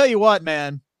 But I'll tell you what,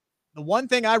 man, the one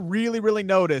thing I really, really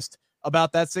noticed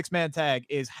about that 6-man tag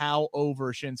is how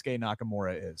over Shinsuke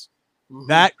Nakamura is. Mm-hmm.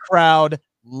 That crowd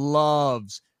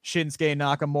loves Shinsuke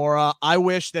Nakamura. I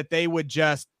wish that they would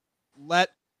just let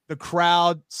the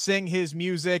crowd sing his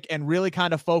music and really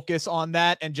kind of focus on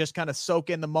that and just kind of soak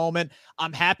in the moment.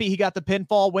 I'm happy he got the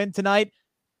pinfall win tonight.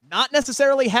 Not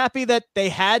necessarily happy that they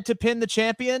had to pin the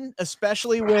champion,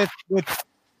 especially with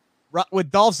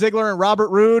Dolph Ziggler and Robert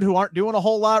Roode, who aren't doing a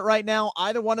whole lot right now.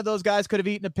 Either one of those guys could have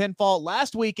eaten a pinfall.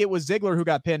 Last week, it was Ziggler who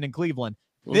got pinned in Cleveland.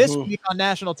 This week on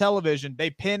national television, they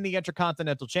pinned the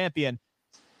Intercontinental Champion.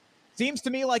 Seems to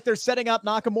me like they're setting up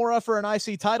Nakamura for an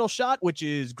IC title shot, which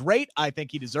is great. I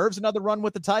think he deserves another run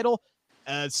with the title.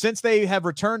 Since they have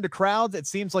returned to crowds, it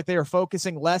seems like they are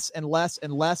focusing less and less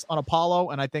and less on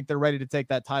Apollo, and I think they're ready to take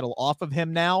that title off of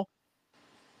him now.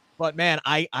 But, man,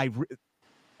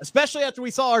 especially after we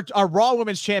saw our Raw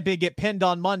Women's Champion get pinned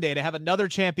on Monday, to have another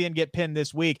champion get pinned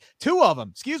this week. 2 of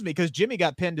them, because Jimmy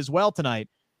got pinned as well tonight.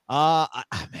 Man.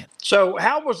 So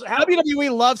how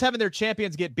WWE loves having their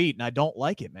champions get beat, and I don't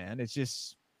like it, man. It's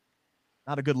just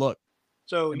not a good look.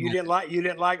 So you didn't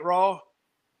like Raw?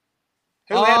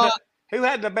 Who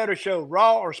had the better show,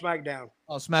 Raw or SmackDown?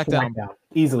 Oh, SmackDown.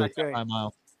 Easily. SmackDown by a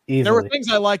mile. Easily. There were things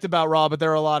I liked about Raw, but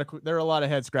there are a lot of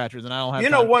head scratchers, and I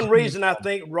don't have. One reason I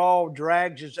think Raw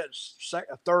drags is that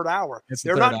third hour.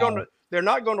 They're not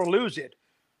going to lose it,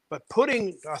 but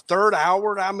putting a third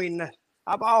hour. I mean,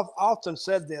 I've often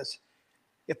said this: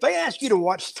 if they ask you to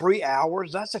watch 3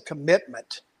 hours, that's a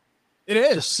commitment. It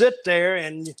is to sit there,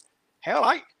 and hell,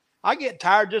 I get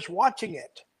tired just watching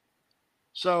it.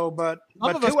 So, but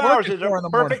 2 hours is a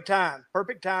perfect time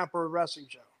for a wrestling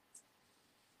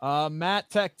show. Matt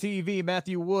Tech TV,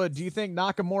 Matthew Wood, do you think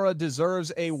Nakamura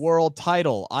deserves a world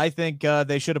title? I think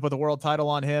they should have put the world title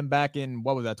on him back in,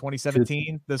 what was that,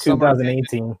 2017?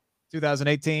 2018.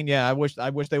 2018. Yeah, I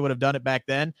wish they would have done it back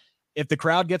then. If the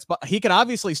crowd gets, he can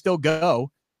obviously still go.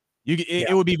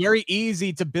 It would be very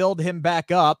easy to build him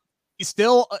back up. He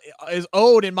still is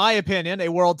owed, in my opinion, a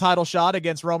world title shot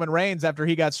against Roman Reigns after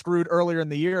he got screwed earlier in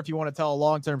the year. If you want to tell a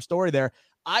long-term story there,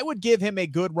 I would give him a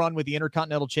good run with the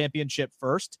Intercontinental Championship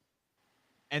first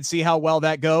and see how well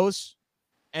that goes.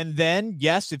 And then,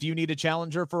 yes, if you need a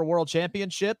challenger for a world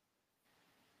championship,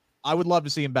 I would love to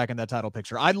see him back in that title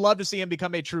picture. I'd love to see him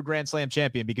become a true Grand Slam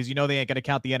champion because they ain't going to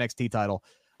count the NXT title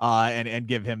and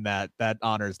give him that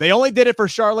honors. They only did it for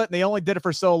Charlotte, and they only did it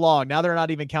for so long. Now they're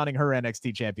not even counting her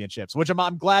NXT championships, which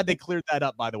I'm glad they cleared that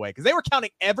up, by the way, because they were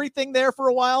counting everything there for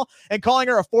a while and calling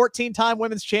her a 14-time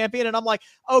women's champion. And I'm like,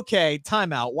 okay,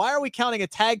 timeout. Why are we counting a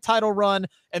tag title run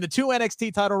and the 2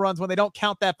 NXT title runs when they don't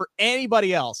count that for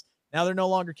anybody else? Now they're no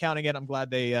longer counting it. I'm glad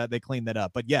they cleaned that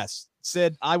up. But yes,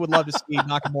 Sid, I would love to see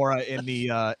Nakamura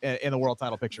in the world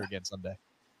title picture again someday.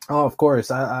 Oh, of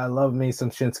course. I love me some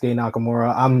Shinsuke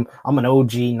Nakamura. I'm an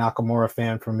OG Nakamura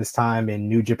fan from his time in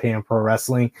New Japan Pro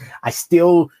Wrestling. I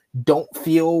still don't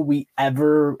feel we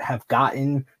ever have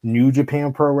gotten New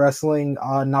Japan Pro Wrestling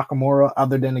Nakamura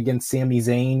other than against Sami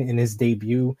Zayn in his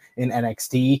debut in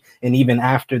NXT. And even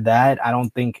after that, I don't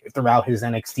think throughout his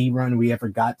NXT run we ever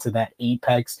got to that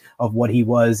apex of what he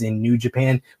was in New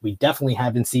Japan. We definitely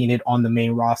haven't seen it on the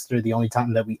main roster. The only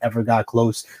time that we ever got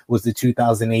close was the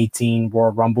 2018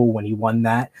 Royal Rumble when he won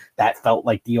that. That felt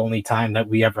like the only time that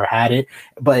we ever had it.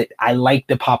 But I like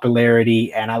the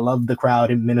popularity, and I love the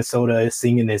crowd in Minnesota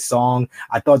singing his song.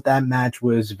 I thought that match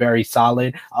was very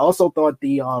solid. I also thought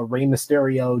the Rey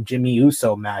Mysterio Jimmy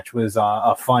Uso match was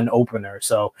a fun opener.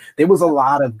 So there was a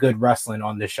lot of good wrestling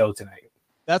on this show tonight.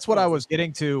 That's what I was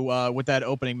getting to with that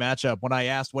opening matchup when I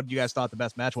asked what you guys thought the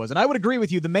best match was. And I would agree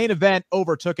with you. The main event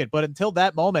overtook it. But until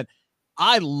that moment,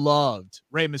 I loved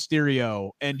Rey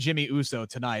Mysterio and Jimmy Uso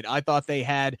tonight. I thought they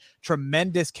had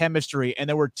tremendous chemistry, and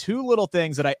there were 2 little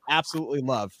things that I absolutely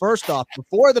loved. First off,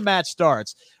 before the match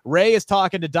starts, Rey is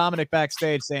talking to Dominic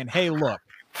backstage saying, hey, look,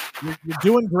 you're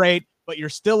doing great, but you're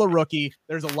still a rookie.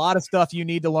 There's a lot of stuff you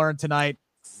need to learn tonight.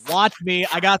 Watch me.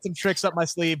 I got some tricks up my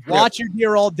sleeve. Watch your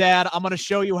dear old dad. I'm going to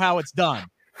show you how it's done.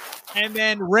 And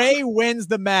then Rey wins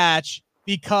the match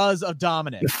because of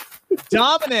Dominic.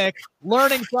 Dominic,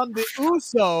 learning from the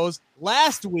Usos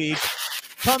last week,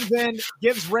 comes in,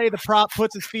 gives Rey the prop,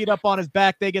 puts his feet up on his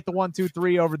back. They get the 1, 2,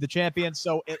 3 over the champion.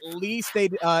 So at least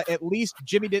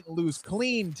Jimmy didn't lose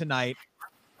clean tonight.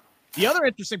 The other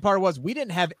interesting part was we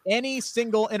didn't have any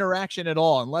single interaction at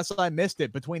all, unless I missed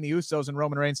it, between the Usos and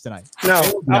Roman Reigns tonight. No,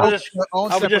 I was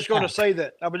just going to say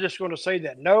that.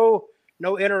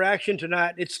 No interaction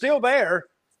tonight. It's still there.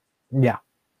 Yeah.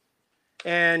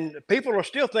 And people are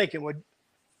still thinking, well,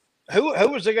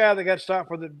 who was the guy that got stopped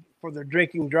for the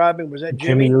drinking driving? Was that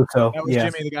Jimmy? Jimmy Uso. That was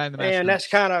Jimmy, the guy in the match. And that's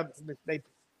kind of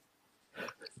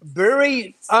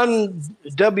very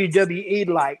un-WWE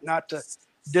like not to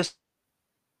just.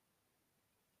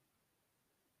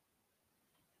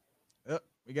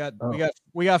 We got I'm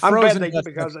frozen. glad they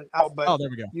because there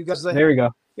we go. You guys, there we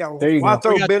go. Yeah, there you why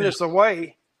go. throw business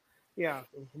away? Yeah,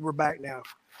 we're back now.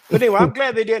 But anyway, I'm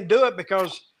glad they didn't do it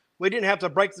because we didn't have to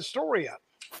break the story up.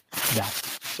 Yeah.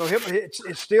 So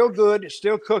it's still good. It's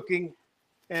still cooking.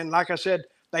 And like I said,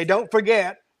 they don't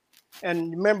forget.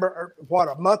 And remember, what,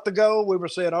 a month ago, we were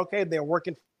saying, okay, they're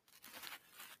working.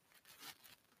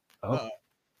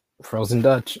 Frozen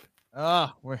Dutch.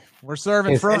 We're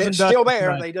serving frozen it's Dutch. Still there.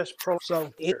 Tonight. They just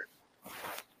so here.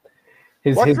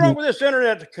 What's wrong with this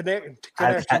internet connection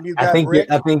you got,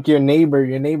 Rick? I think your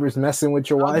neighbor's messing with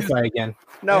your Wi-Fi again.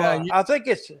 No, I think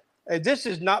this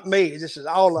is not me. This is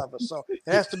all of us. So it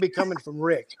has to be coming from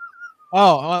Rick.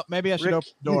 Oh, well, maybe I should Rick, open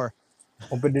the door.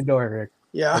 Open the door, Rick.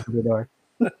 Yeah. Open the door.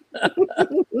 But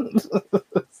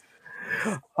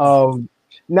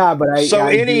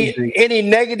any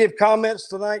negative comments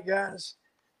tonight, guys?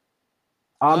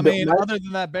 Other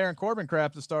than that Baron Corbin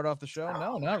crap to start off the show,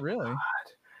 no, not really.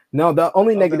 No, the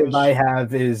only negative I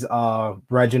have is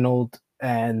Reginald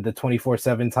and the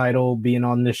 24/7 title being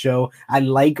on the show. I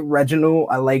like Reginald.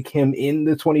 I like him in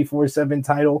the 24/7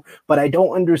 title, but I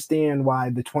don't understand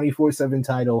why the 24/7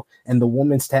 title and the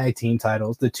women's tag team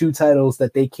titles, the 2 titles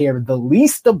that they care the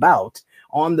least about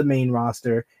on the main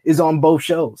roster, is on both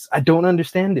shows. I don't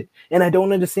understand it. And I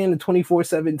don't understand the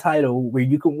 24/7 title where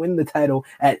you can win the title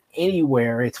at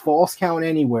anywhere. It's false count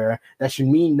anywhere. That should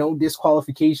mean no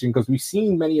disqualification, because we've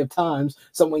seen many of times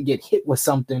someone get hit with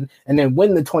something and then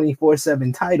win the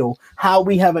 24/7 title. How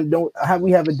we have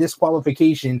a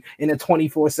disqualification in a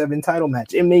 24/7 title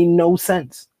match? It made no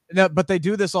sense. No, but they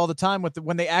do this all the time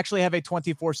when they actually have a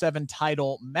 24/7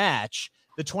 title match.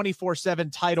 The 24/7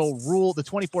 title rule, the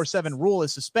 24/7 rule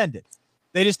is suspended.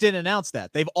 They just didn't announce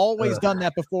that. They've always done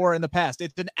that before in the past.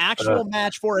 It's an actual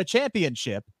match for a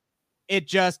championship. It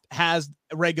just has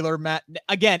a regular match.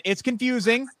 Again, it's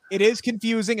confusing. It is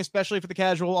confusing, especially for the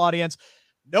casual audience.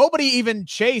 Nobody even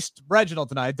chased Reginald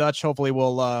tonight. Dutch, hopefully,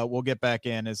 we'll get back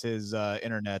in as his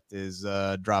internet is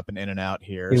dropping in and out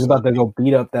here. He's about to go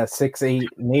beat up that 6'8"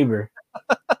 neighbor.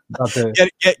 About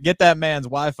to get that man's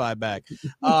Wi-Fi back.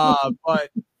 But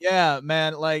yeah,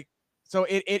 man, like, so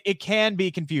it can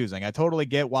be confusing. I totally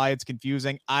get why it's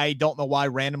confusing. I don't know why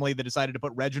randomly they decided to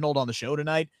put Reginald on the show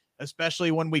tonight,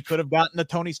 especially when we could have gotten a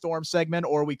Tony Storm segment,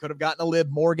 or we could have gotten a Liv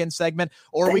Morgan segment,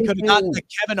 or we could have gotten the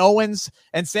Kevin Owens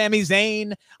and Sami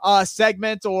Zayn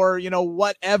segment, or, you know,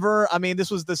 whatever. I mean,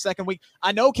 this was the second week.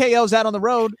 I know KO's out on the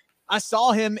road. I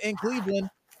saw him in Cleveland.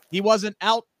 He wasn't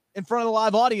out in front of the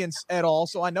live audience at all,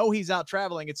 so I know he's out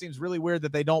traveling. It seems really weird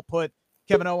that they don't put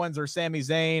Kevin Owens or Sami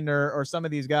Zayn or some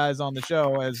of these guys on the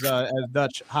show as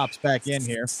Dutch hops back in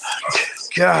here.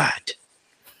 God,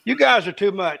 you guys are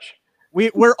too much.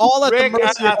 We're all at Rick, the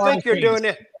mercy I of think you're things. doing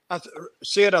it.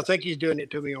 Sid, I think he's doing it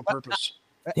to me on purpose.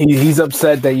 he's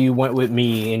upset that you went with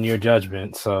me in your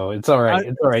judgment, so it's all right.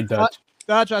 It's all right, Dutch.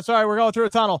 Dutch, I'm sorry. We're going through a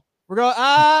tunnel. We're going.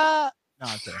 No,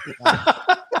 I'm sorry.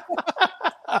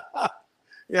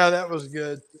 Yeah, that was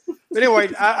good. But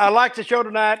anyway, I like the show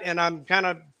tonight, and I'm kind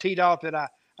of teed off that I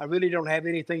really don't have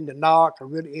anything to knock or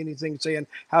really anything saying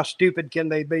how stupid can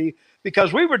they be,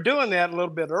 because we were doing that a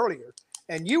little bit earlier,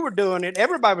 and you were doing it.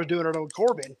 Everybody was doing it on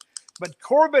Corbin, but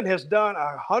Corbin has done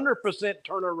 100%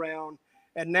 turnaround,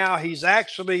 and now he's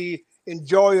actually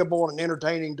enjoyable and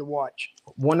entertaining to watch.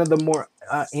 One of the more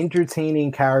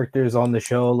entertaining characters on the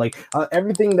show. Like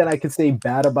everything that I could say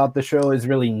bad about the show is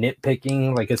really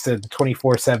nitpicking. Like I said, the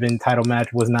 24/7 title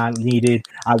match was not needed.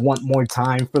 I want more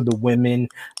time for the women.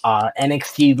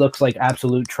 NXT looks like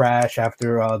absolute trash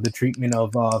after the treatment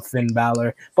of Finn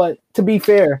Balor. But to be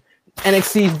fair,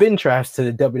 NXT's been trash to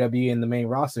the WWE in the main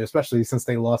roster, especially since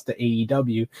they lost to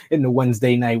AEW in the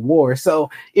Wednesday Night War. So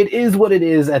it is what it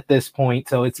is at this point.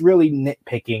 So it's really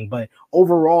nitpicking. But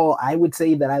overall, I would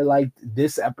say that I liked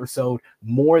this episode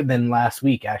more than last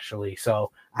week, actually. So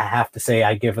I have to say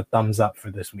I give a thumbs up for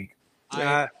this week.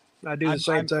 I do the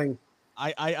same thing.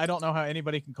 I don't know how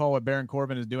anybody can call what Baron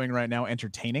Corbin is doing right now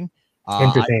entertaining.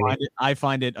 I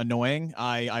find it annoying.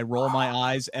 I roll my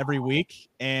eyes every week,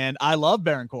 and I love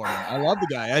Baron Corbin. I love the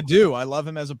guy. I do. I love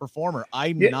him as a performer.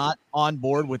 I'm not on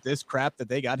board with this crap that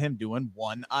they got him doing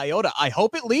one iota. I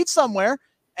hope it leads somewhere,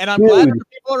 and I'm glad that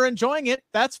people are enjoying it.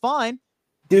 That's fine.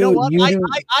 Dude, you know what?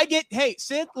 I get, hey,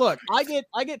 Sid, look, I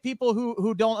get people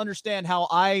who don't understand how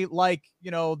I like,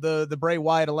 you know, the Bray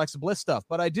Wyatt, Alexa Bliss stuff,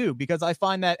 but I do, because I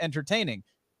find that entertaining.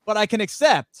 But I can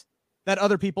accept that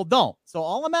other people don't. So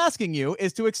all I'm asking you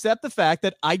is to accept the fact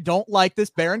that I don't like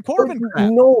this Baron Corbin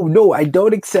crap. No, I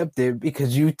don't accept it,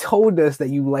 because you told us that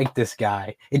you like this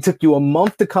guy. It took you a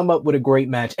month to come up with a great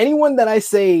match. Anyone that I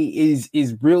say is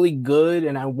really good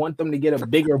and I want them to get a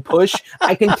bigger push,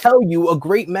 I can tell you a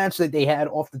great match that they had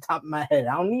off the top of my head.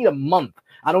 I don't need a month.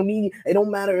 It don't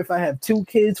matter if I have 2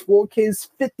 kids, 4 kids,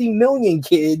 50 million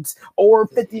kids, or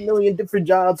 50 million different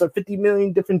jobs, or 50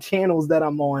 million different channels that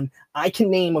I'm on. I can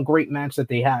name a great match that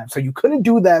they have. So you couldn't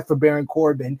do that for Baron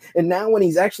Corbin. And now when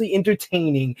he's actually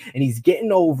entertaining and he's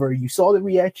getting over, you saw the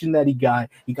reaction that he got.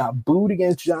 He got booed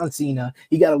against John Cena.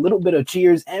 He got a little bit of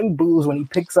cheers and boos when he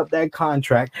picks up that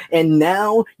contract. And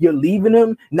now you're leaving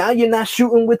him. Now you're not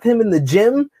shooting with him in the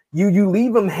gym. You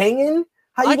leave him hanging.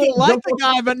 I can like the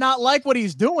guy, but not like what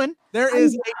he's doing. There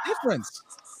is a difference.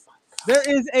 There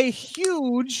is a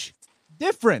huge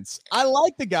difference. I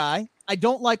like the guy. I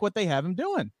don't like what they have him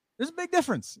doing. There's a big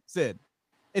difference, Sid.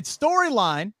 It's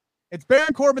storyline. It's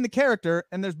Baron Corbin the character,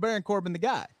 and there's Baron Corbin the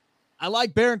guy. I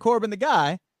like Baron Corbin the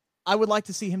guy. I would like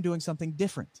to see him doing something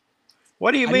different.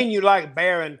 What do you mean you like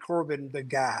Baron Corbin the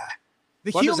guy?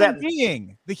 The human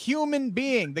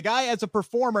being, the guy as a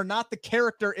performer, not the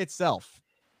character itself.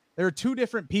 There are 2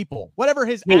 different people, whatever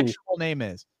his actual name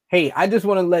is. Hey, I just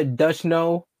want to let Dutch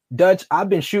know. Dutch, I've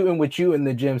been shooting with you in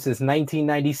the gym since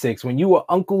 1996. When you were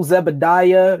Uncle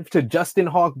Zebediah to Justin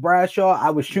Hawk Bradshaw, I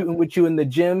was shooting with you in the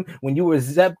gym. When you were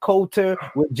Zeb Coulter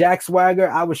with Jack Swagger,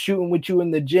 I was shooting with you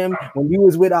in the gym. When you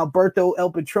was with Alberto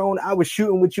El Patron, I was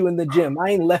shooting with you in the gym. I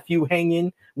ain't left you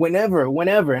hanging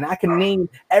whenever. And I can name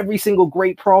every single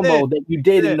great promo that you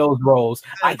did in those roles.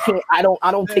 I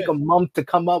don't take a month to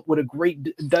come up with a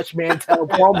great Dutch Mantell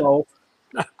promo,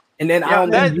 and then I don't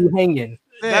leave you hanging.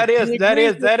 That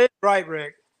is right,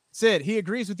 Rick. Sid, he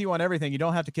agrees with you on everything. You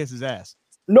don't have to kiss his ass.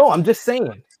 No, I'm just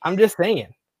saying. I'm just making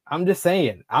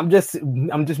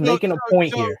a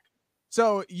point here.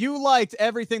 So you liked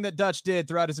everything that Dutch did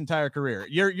throughout his entire career.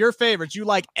 Your favorites. You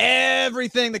like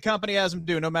everything the company has him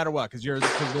do, no matter what, because they're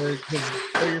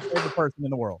your favorite person in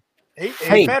the world.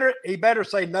 He better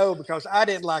say no, because I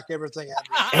didn't like everything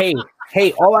I did.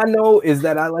 Hey, all I know is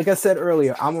that like I said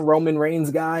earlier, I'm a Roman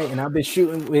Reigns guy, and I've been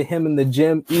shooting with him in the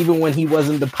gym even when he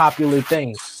wasn't the popular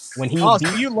thing. When he so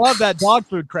you love that dog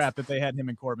food crap that they had him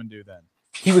and Corbin do then.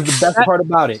 He was the best part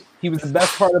about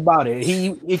it.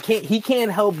 He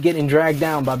can't help getting dragged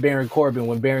down by Baron Corbin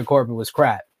when Baron Corbin was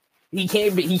crap. He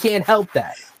can't help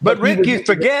that. But Rick, you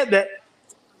forget that.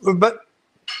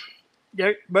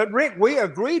 But Rick, we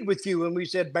agreed with you when we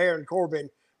said Baron Corbin.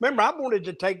 Remember, I wanted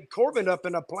to take Corbin up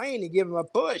in a plane and give him a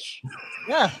push.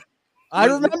 Yeah, I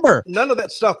remember. None of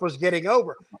that stuff was getting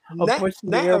over.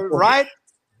 Right?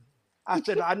 I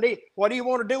said, what do you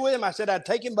want to do with him? I said, I'd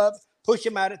take him up, push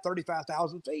him out at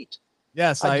 35,000 feet.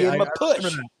 Yes, I'd give him a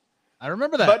push. I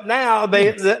remember that. But now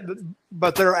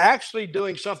they're actually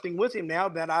doing something with him now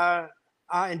that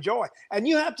I enjoy. And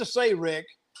you have to say, Rick,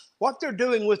 what they're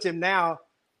doing with him now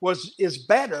is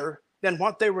better than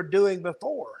what they were doing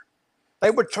before.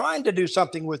 They were trying to do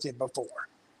something with him before,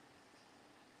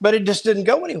 but it just didn't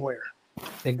go anywhere.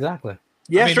 Exactly.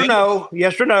 Yes or no?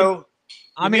 Yes or no?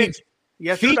 I mean,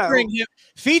 yes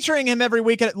featuring him every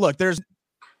weekend. Look, there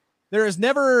is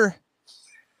never.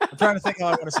 I'm trying to think how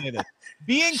I want to say this.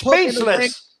 Being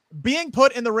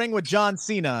put in the ring with John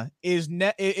Cena is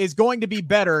going to be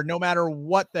better no matter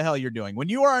what the hell you're doing. When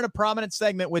you are in a prominent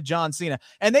segment with John Cena,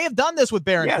 and they have done this with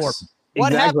Baron Corbin.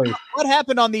 What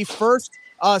happened on the first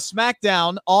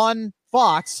Smackdown on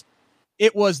Fox?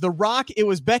 It was The Rock, it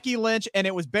was Becky Lynch, and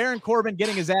it was Baron Corbin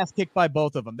getting his ass kicked by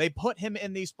both of them. They put him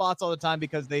in these spots all the time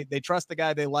because they trust the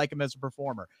guy, they like him as a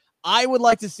performer. I would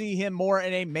like to see him more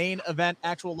in a main event,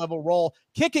 actual level role,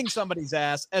 kicking somebody's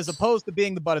ass, as opposed to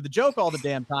being the butt of the joke all the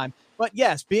damn time. But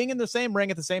yes, being in the same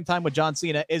ring at the same time with John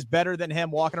Cena is better than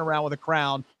him walking around with a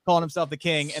crown, calling himself the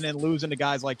king, and then losing to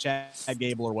guys like Chad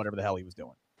Gable or whatever the hell he was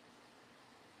doing.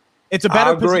 It's a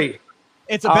better position.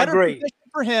 It's a better position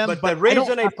for him. But the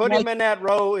reason they put him in that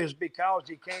role is because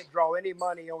he can't draw any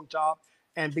money on top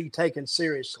and be taken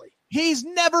seriously. He's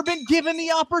never been given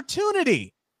the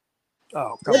opportunity.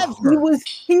 Oh, come on.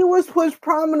 He was pushed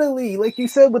prominently, like you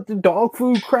said, with the dog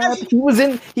food crap. He was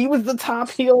the top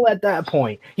heel at that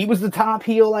point. He was the top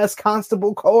heel as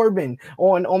Constable Corbin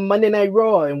on Monday Night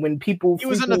Raw, and when he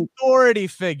was an authority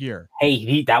figure.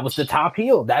 Hey, that was the top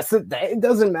heel. It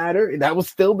doesn't matter. That was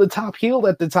still the top heel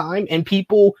at the time, and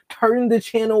people turned the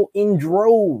channel in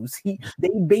droves. They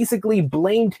basically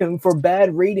blamed him for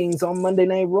bad ratings on Monday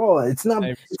Night Raw. It's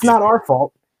not our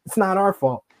fault. It's not our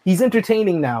fault. He's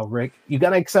entertaining now, Rick. You got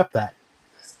to accept that.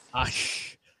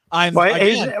 I'm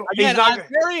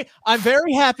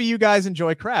very happy you guys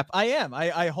enjoy crap. I am.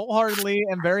 I wholeheartedly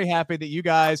am very happy that you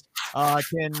guys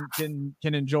can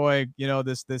enjoy,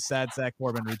 this sad sack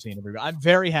Corbin routine. I'm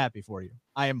very happy for you.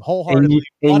 I am wholeheartedly.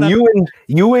 And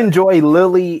you enjoy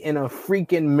Lily in a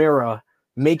freaking mirror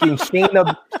making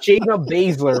Shayna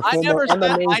Baszler. I never said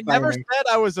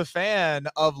I was a fan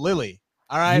of Lily.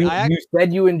 All right. You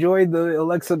said you enjoyed the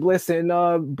Alexa Bliss and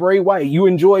Bray Wyatt. You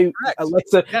enjoy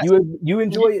Alexa. Yes. You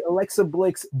enjoy Alexa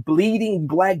Bliss bleeding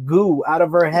black goo out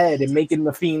of her head and making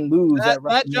the Fiend lose.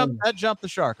 That jumped the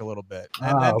shark a little bit.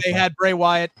 And then they had Bray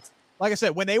Wyatt. Like I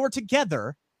said, when they were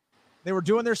together, they were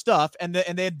doing their stuff, and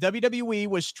WWE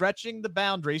was stretching the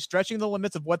boundaries, stretching the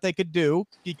limits of what they could do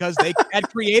because they had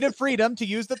creative freedom to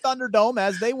use the Thunderdome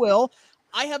as they will.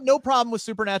 I have no problem with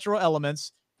supernatural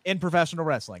elements in professional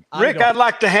wrestling. Rick, I'd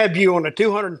like to have you on a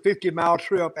 250-mile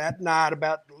trip at night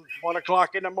about 1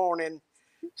 o'clock in the morning,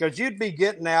 because you'd be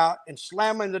getting out and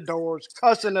slamming the doors,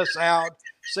 cussing us out,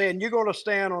 saying you're going to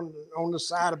stand on the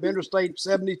side of Interstate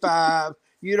 75.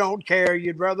 You don't care.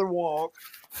 You'd rather walk.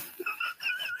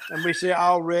 And we say,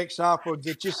 oh, Rick, stop. We'll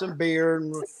get you some beer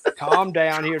and calm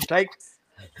down here.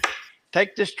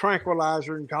 Take this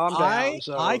tranquilizer and calm down.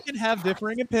 I can have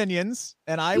differing opinions,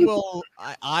 and I will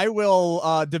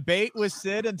debate with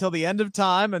Sid until the end of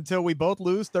time, until we both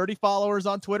lose 30 followers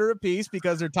on Twitter apiece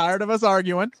because they're tired of us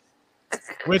arguing,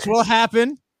 which will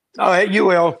happen. Oh, you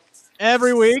will.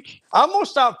 Every week. I'm going to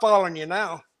stop following you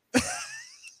now.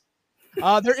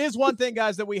 There is one thing,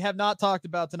 guys, that we have not talked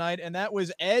about tonight, and that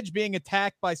was Edge being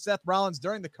attacked by Seth Rollins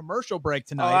during the commercial break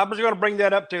tonight. Oh, I was going to bring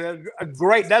that up too.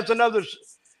 Great. That's another.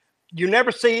 You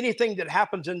never see anything that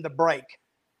happens in the break.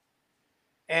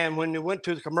 And when we went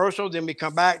to the commercial, then we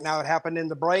come back. Now it happened in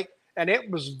the break, and it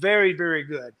was very, very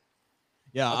good.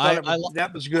 Yeah,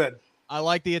 that was good. I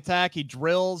like the attack. He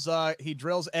drills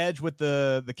Edge with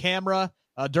the camera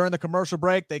during the commercial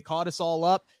break. They caught us all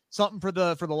up. something for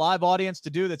the live audience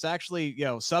to do that's actually,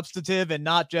 substantive and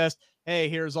not just, hey,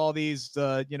 here's all these,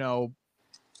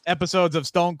 episodes of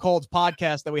Stone Cold's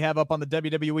podcast that we have up on the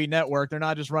WWE network. They're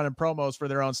not just running promos for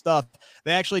their own stuff.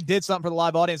 They actually did something for the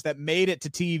live audience that made it to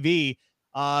TV.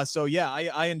 So yeah,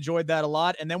 I enjoyed that a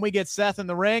lot. And then we get Seth in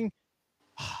the ring.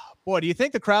 Boy, do you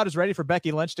think the crowd is ready for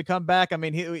Becky Lynch to come back? I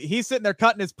mean, he's sitting there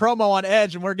cutting his promo on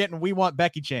Edge, and we're getting "We Want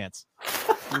Becky" chants.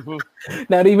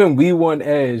 Not even "We Want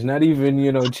Edge." Not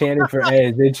even chanting for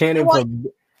Edge. They're chanting for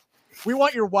 "We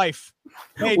want your wife."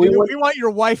 Hey, we want your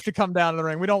wife to come down to the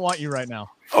ring. We don't want you right now.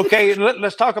 Okay,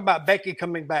 let's talk about Becky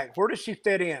coming back. Where does she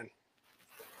fit in?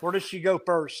 Where does she go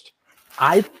first?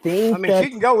 I think. She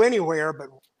can go anywhere, but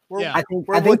where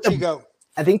would she go?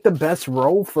 I think the best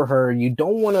role for her, you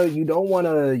don't want to,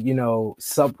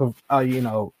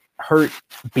 hurt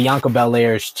Bianca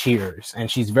Belair's cheers, and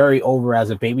she's very over as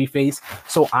a babyface.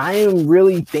 So I am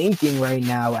really thinking right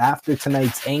now, after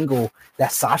tonight's angle,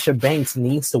 that Sasha Banks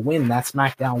needs to win that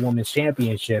SmackDown Women's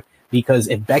Championship, because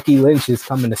if Becky Lynch is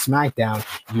coming to SmackDown,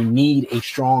 you need a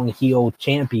strong heel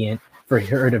champion for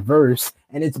her to verse.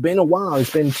 And it's been a while.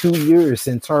 It's been 2 years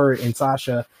since her and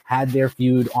Sasha had their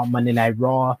feud on Monday Night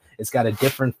Raw. It's got a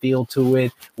different feel to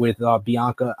it with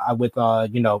Bianca,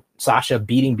 Sasha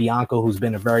beating Bianca, who's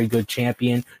been a very good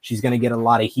champion. She's going to get a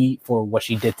lot of heat for what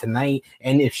she did tonight.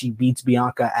 And if she beats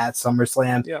Bianca at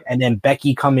SummerSlam, and then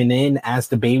Becky coming in as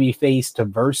the babyface to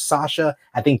verse Sasha,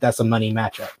 I think that's a money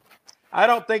matchup. I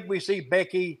don't think we see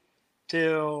Becky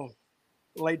till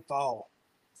late fall,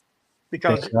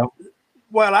 because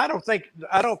well, I don't think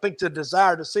the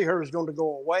desire to see her is going to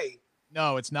go away.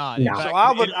 No, it's not. No. Fact,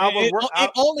 so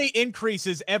it only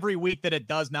increases every week that it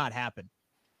does not happen.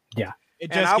 Yeah.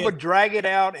 I would drag it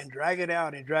out and drag it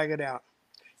out and drag it out.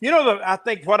 I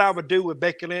think what I would do with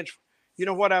Becky Lynch,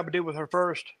 what I would do with her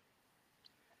first?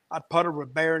 I'd put her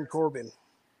with Baron Corbin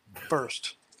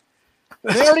first.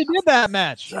 They already did that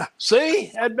match.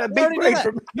 See? That'd be great.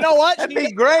 You know what? That'd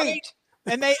be great.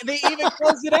 And they even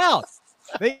closed it out.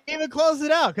 They even closed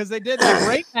it out because they did that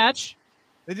great match.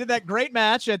 They did that great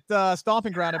match at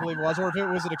Stomping Ground, I believe it was, or if it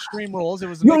was at Extreme Rules. It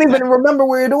was. You don't even remember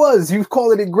where it was. You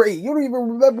call it great. You don't even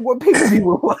remember what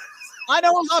pay-per-view it was. I know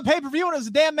it was on pay-per-view and it was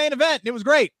a damn main event. And it was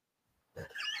great.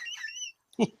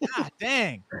 God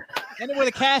dang! Ended with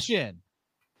a cash-in.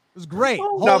 It was great.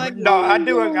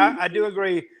 I do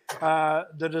agree.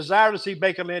 The desire to see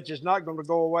Becky Lynch is not going to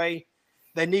go away.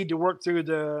 They need to work through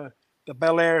the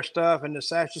Belair stuff and the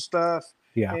Sasha stuff,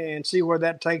 and see where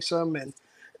that takes them. And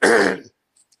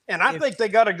and I think they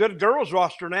got a good girls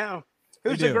roster now.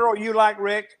 Who's the girl you like,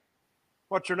 Rick?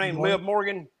 What's her name? Liv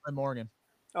Morgan. Liv Morgan.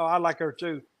 Oh, I like her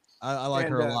too. I like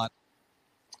her a lot.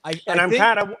 I'm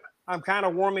kind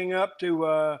of warming up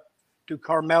to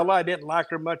Carmella. I didn't like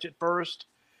her much at first,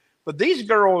 but these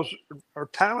girls are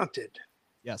talented.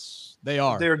 Yes, they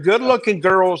are. They're good-looking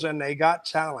girls, and they got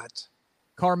talent.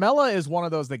 Carmella is one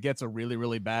of those that gets a really,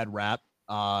 really bad rap.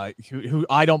 Who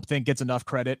I don't think gets enough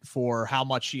credit for how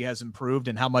much she has improved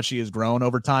and how much she has grown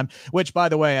over time, which, by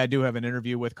the way, I do have an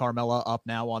interview with Carmella up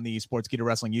now on the Sportskeeda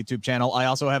Wrestling YouTube channel. I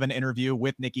also have an interview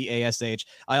with Nikki ASH.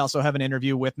 I also have an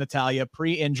interview with Natalya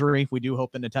pre-injury. We do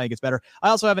hope that Natalya gets better. I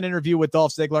also have an interview with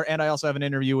Dolph Ziggler, and I also have an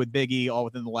interview with Big E all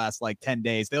within the last 10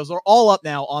 days. Those are all up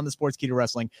now on the Sportskeeda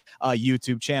Wrestling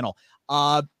YouTube channel.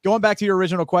 Going back to your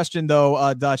original question,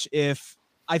 though, Dutch, if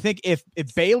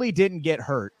Bayley didn't get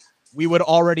hurt, we would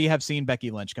already have seen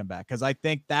Becky Lynch come back, because I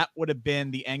think that would have been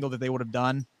the angle that they would have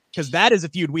done, because that is a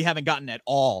feud we haven't gotten at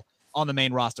all on the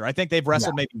main roster. I think they've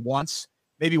wrestled maybe once,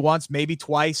 maybe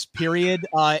twice, period.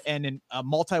 And in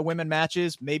multi-women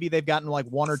matches, maybe they've gotten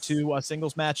one or two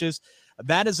singles matches.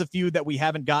 That is a feud that we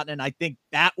haven't gotten, and I think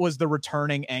that was the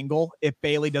returning angle if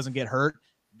Bayley doesn't get hurt.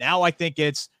 Now I think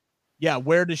it's,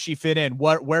 where does she fit in?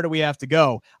 Where do we have to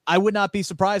go? I would not be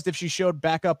surprised if she showed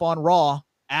back up on Raw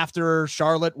after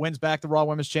Charlotte wins back the Raw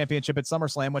Women's Championship at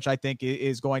SummerSlam, which I think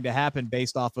is going to happen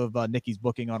based off of Nikki's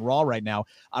booking on Raw right now.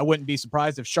 I wouldn't be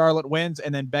surprised if Charlotte wins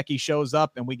and then Becky shows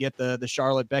up and we get the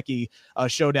Charlotte-Becky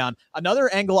showdown.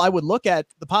 Another angle I would look at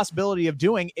the possibility of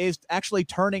doing is actually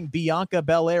turning Bianca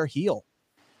Belair heel.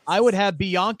 I would have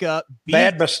Bianca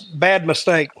bad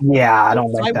mistake. Yeah, I don't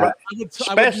like that.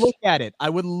 I would look at it. I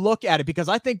would look at it because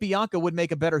I think Bianca would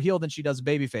make a better heel than she does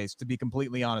babyface, to be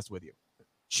completely honest with you.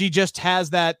 She just has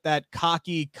that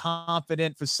cocky,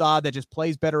 confident facade that just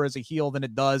plays better as a heel than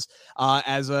it does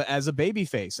as a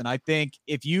babyface. And I think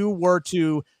if you were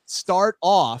to start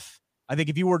off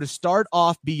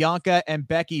Bianca and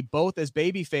Becky both as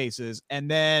babyfaces,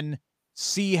 and then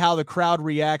see how the crowd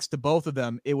reacts to both of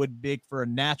them, it would make for a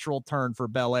natural turn for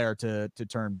Belair to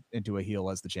turn into a heel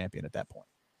as the champion at that point.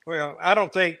 Well, I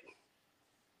don't think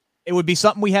It would be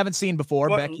something we haven't seen before,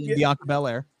 Well, Becky and Bianca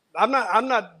Belair. I'm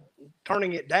not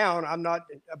turning it down.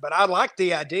 But I like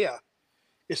the idea.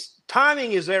 It's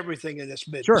timing is everything in this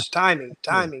business. Sure. Timing.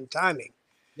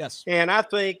 Yes. And I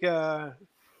think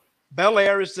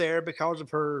Belair is there because of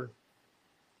her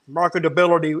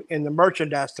marketability in the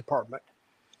merchandise department.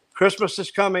 Christmas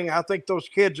is coming. I think those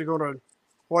kids are going to,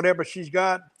 whatever she's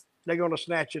got, they're going to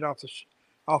snatch it off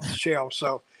the shelf.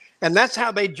 So, and that's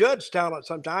how they judge talent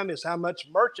sometimes, is how much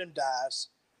merchandise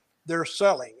they're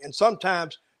selling. And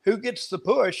sometimes who gets the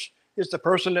push is the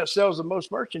person that sells the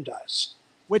most merchandise.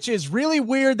 Which is really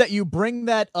weird that you bring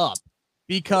that up,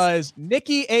 because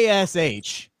Nikki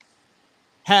ASH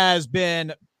has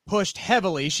been pushed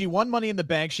heavily. She won Money in the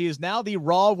Bank. She is now the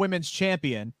Raw Women's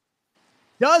Champion.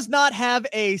 Does not have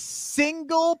a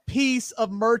single piece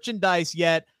of merchandise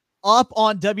yet up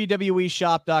on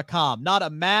WWEshop.com. Not a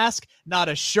mask, not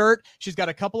a shirt. She's got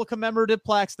a couple of commemorative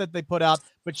plaques that they put out,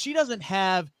 but she doesn't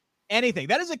have anything.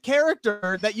 That is a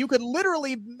character that you could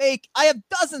literally make. I have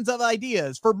dozens of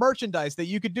ideas for merchandise that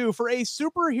you could do for a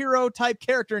superhero type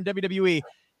character in WWE.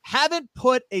 Haven't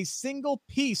put a single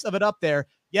piece of it up there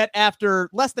yet. After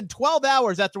less than 12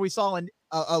 hours after we saw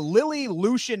a Lily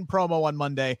Lucian promo on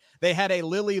Monday, they had a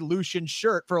Lily Lucian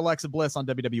shirt for Alexa Bliss on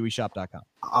WWEshop.com.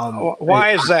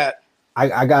 Why is that?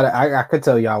 I could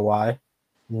tell y'all why.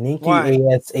 Nikki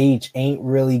ASH ain't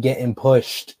really getting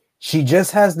pushed. She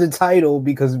just has the title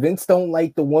because Vince don't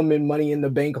like the woman Money in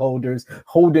the Bank holders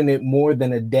holding it more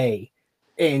than a day.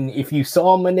 And if you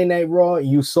saw Monday Night Raw,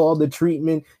 you saw the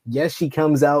treatment. Yes, she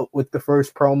comes out with the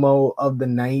first promo of the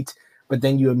night, but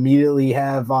then you immediately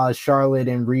have Charlotte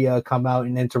and Rhea come out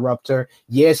and interrupt her.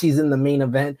 Yeah, she's in the main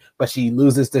event, but she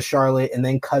loses to Charlotte and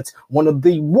then cuts one of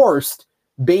the worst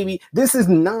baby. This is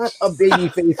not a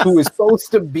babyface who is supposed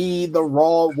to be the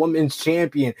Raw Women's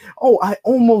Champion. Oh, I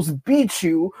almost beat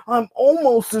you. I'm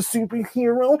almost a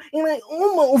superhero, and I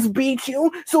almost beat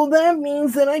you. So that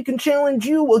means that I can challenge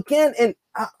you again. And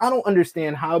I don't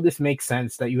understand how this makes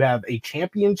sense that you have a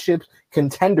championship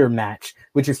contender match,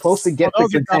 which is supposed to get the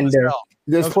contender.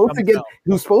 They're supposed to get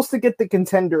who's supposed to get the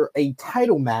contender a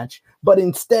title match, but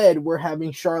instead we're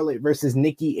having Charlotte versus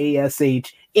Nikki ASH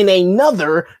in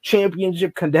another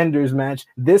championship contenders match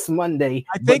this Monday.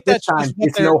 I think this time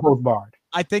it's no holds barred.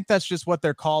 I think that's just what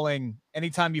they're calling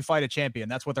anytime you fight a champion.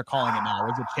 That's what they're calling it now,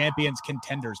 is a champions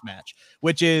contenders match,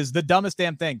 which is the dumbest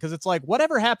damn thing. Because it's like,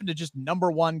 whatever happened to just number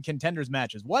one contenders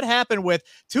matches? What happened with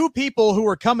two people who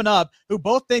are coming up who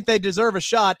both think they deserve a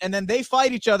shot, and then they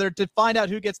fight each other to find out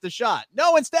who gets the shot?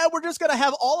 No, instead, we're just going to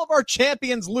have all of our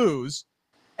champions lose.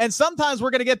 And sometimes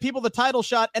we're going to get people the title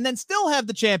shot and then still have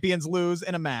the champions lose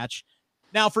in a match.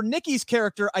 Now, for Nikki's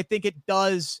character, I think it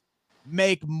does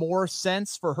make more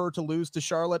sense for her to lose to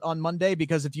Charlotte on Monday,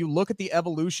 because if you look at the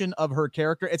evolution of her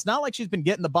character, it's not like she's been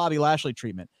getting the Bobby Lashley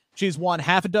treatment. She's won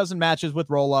half a dozen matches with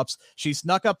roll-ups. She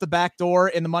snuck up the back door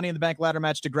in the Money in the Bank ladder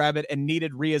match to grab it and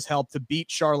needed Rhea's help to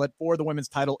beat Charlotte for the women's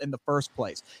title in the first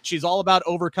place. She's all about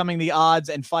overcoming the odds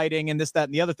and fighting and this, that,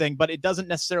 and the other thing, but it doesn't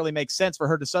necessarily make sense for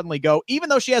her to suddenly go, even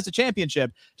though she has a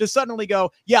championship, to suddenly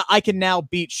go, yeah, I can now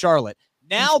beat Charlotte.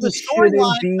 Now the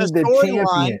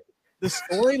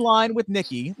storyline with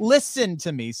Nikki, listen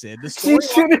to me, Sid. She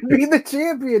shouldn't be the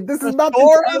champion. This is not the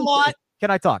storyline.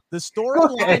 Can I talk? The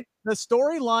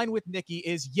storyline with Nikki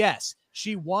is, yes,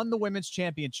 she won the women's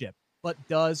championship, but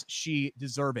does she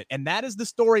deserve it? And that is the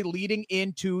story leading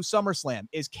into SummerSlam,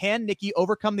 is can Nikki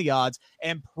overcome the odds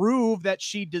and prove that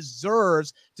she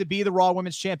deserves to be the Raw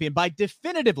Women's Champion by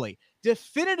definitively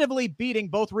beating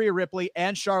both Rhea Ripley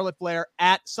and Charlotte Flair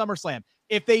at SummerSlam.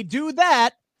 If they do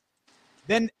that,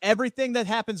 then everything that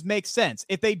happens makes sense.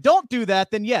 If they don't do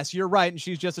that, then yes, you're right, and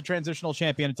she's just a transitional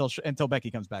champion until Becky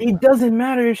comes back. It doesn't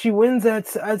matter if she wins at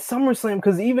SummerSlam,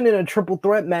 because even in a triple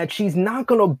threat match, she's not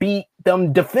going to beat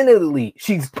them definitively.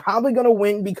 She's probably going to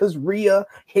win because Rhea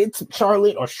hits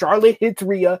Charlotte or Charlotte hits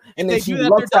Rhea, and then she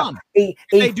lets out. If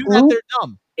they do that, they're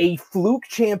dumb. A fluke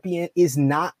champion is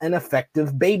not an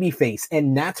effective babyface,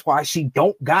 and that's why she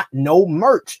don't got no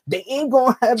merch. They ain't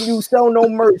gonna have you sell no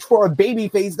merch for a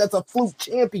babyface that's a fluke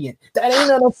champion. That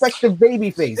ain't an effective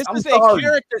babyface.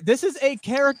 This is a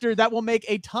character that will make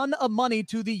a ton of money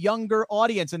to the younger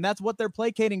audience, and that's what they're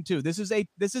placating to. This is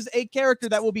a character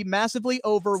that will be massively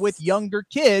over with younger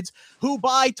kids who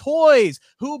buy toys,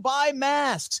 who buy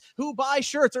masks, who buy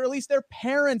shirts, or at least their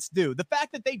parents do. The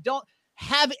fact that they don't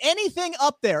have anything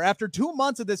up there after 2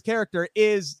 months of this character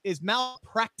is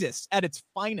malpractice at its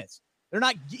finest. They're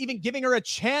not even giving her a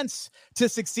chance to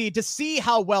succeed, to see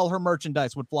how well her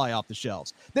merchandise would fly off the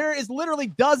shelves. There is literally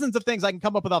dozens of things I can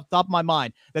come up with off the top of my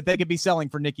mind that they could be selling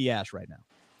for Nikki ASH right now,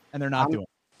 and they're not doing it.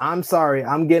 I'm sorry.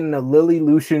 I'm getting a Lily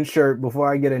Lucian shirt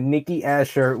before I get a Nikki Ash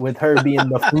shirt with her being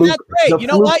the fluke. That's great. The You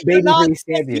know fluke what? You're not babyface 6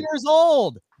 champion. years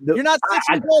old. You're not 6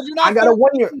 years old. You're not. I got a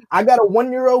 13. I got a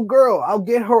 1-year-old girl. I'll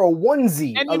get her a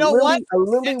onesie. And you know what? A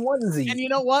Lily onesie. And you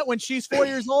know what? When she's 4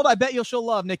 years old, I bet she'll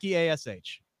love Nikki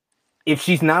ASH. If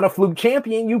she's not a fluke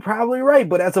champion, you're probably right.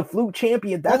 But as a fluke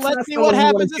champion, that's let's not see what someone you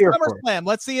want happens to at cheer for. SummerSlam.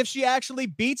 Let's see if she actually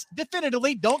beats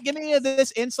definitively. Don't give me any of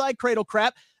this inside cradle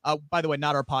crap. By the way,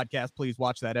 not our podcast. Please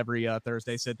watch that every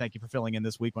Thursday. Sid, thank you for filling in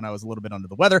this week when I was a little bit under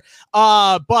the weather.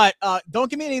 But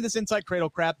don't give me any of this inside cradle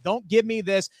crap. Don't give me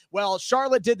this. Well,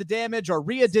 Charlotte did the damage or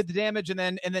Rhea did the damage, and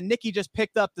then Nikki just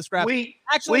picked up the scrap. We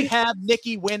have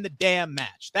Nikki win the damn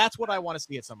match. That's what I want to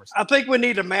see at SummerSlam. I think we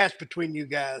need a match between you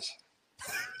guys.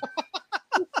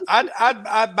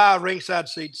 I'd buy a ringside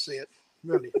seat to see it.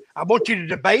 Really, I want you to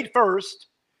debate first,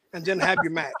 and then have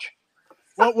your match.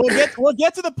 Well, we'll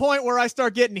get to the point where I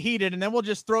start getting heated, and then we'll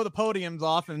just throw the podiums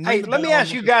off. And hey, let me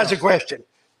ask you guys a question.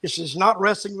 This is not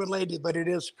wrestling related, but it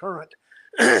is current.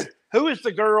 Who is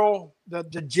the girl, the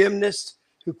gymnast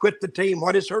who quit the team?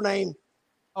 What is her name?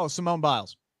 Oh, Simone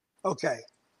Biles. Okay.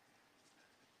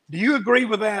 Do you agree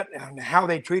with that and how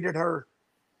they treated her?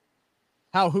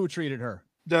 Who treated her?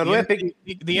 The Olympic,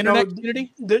 the internet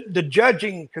community, the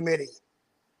judging committee.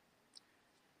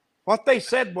 What they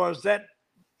said was that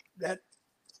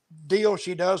deal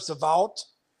she does, the vault,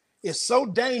 is so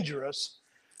dangerous,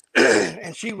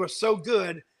 and she was so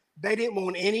good, they didn't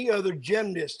want any other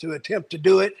gymnast to attempt to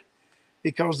do it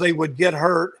because they would get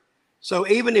hurt. So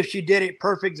even if she did it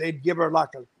perfect, they'd give her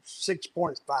like a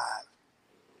 6.5.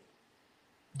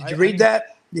 Did you read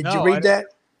that? Did you read that?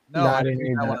 No, I didn't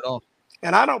read that one at all.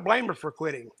 And I don't blame her for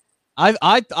quitting. What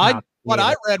I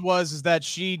read was that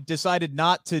she decided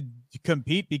not to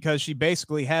compete because she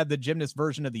basically had the gymnast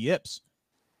version of the yips.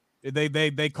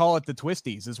 They call it the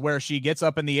twisties, is where she gets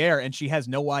up in the air and she has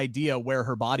no idea where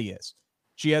her body is.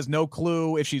 She has no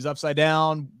clue if she's upside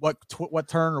down, what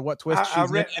turn or what twist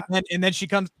she's in. And then she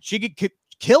could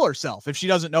kill herself if she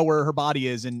doesn't know where her body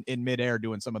is in midair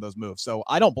doing some of those moves. So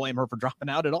I don't blame her for dropping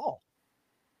out at all.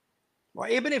 Well,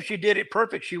 even if she did it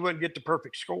perfect, she wouldn't get the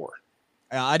perfect score.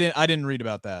 I didn't read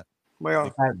about that.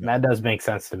 Well, that does make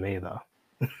sense to me, though.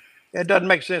 It doesn't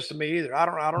make sense to me either.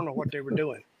 I don't know what they were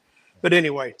doing. But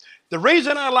anyway, the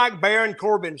reason I like Baron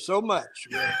Corbin so much,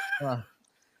 I'm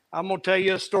gonna tell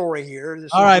you a story here.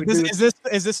 All right,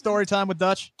 is this story time with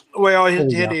Dutch? Well,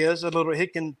 it is a little. He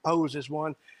can pose as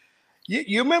one.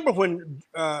 You remember when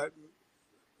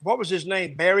what was his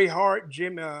name? Barry Horowitz.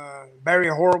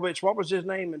 What was his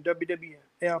name in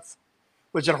WWF?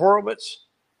 Was it Horowitz?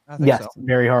 Yes, so.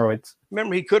 Barry Horowitz.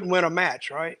 Remember, he couldn't win a match,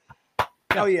 right?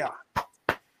 Yeah. Oh, yeah.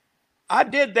 I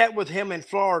did that with him in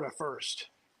Florida first.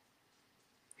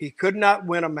 He could not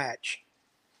win a match.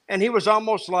 And he was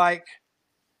almost like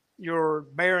your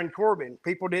Baron Corbin.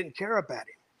 People didn't care about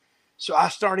him. So I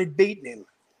started beating him.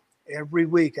 Every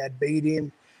week I'd beat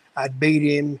him.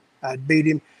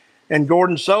 And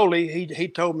Gordon Soley, he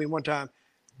told me one time,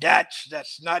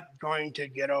 that's not going to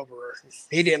get over.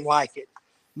 He didn't like it.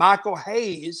 Michael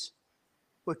Hayes,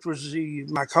 which was he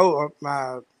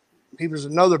was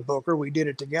another booker. We did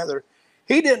it together.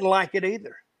 He didn't like it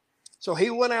either. So he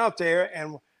went out there,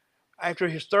 and after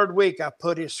his third week, I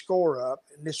put his score up.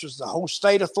 And this was the whole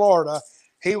state of Florida.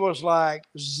 He was like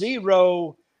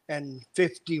 0-51.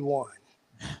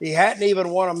 He hadn't even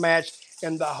won a match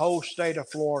in the whole state of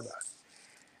Florida.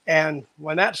 And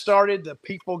when that started, the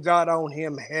people got on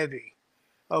him heavy.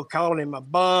 Oh, calling him a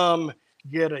bum,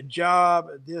 get a job,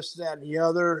 this, that, and the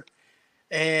other.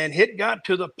 And it got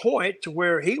to the point to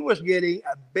where he was getting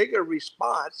a bigger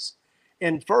response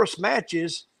in first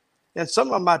matches than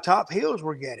some of my top heels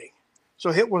were getting. So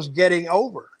it was getting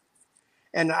over.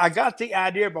 And I got the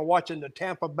idea by watching the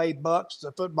Tampa Bay Bucks,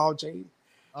 the football team.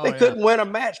 They couldn't win a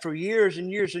match for years and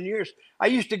years and years. I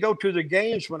used to go to the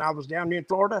games when I was down in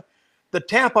Florida. The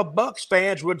Tampa Bucks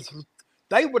fans would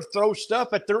throw stuff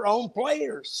at their own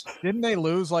players. Didn't they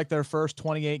lose like their first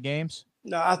 28 games?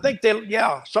 No, I think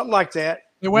something like that.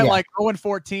 They went like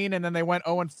 0-14, and then they went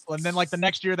 0, and then like the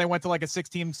next year they went to like a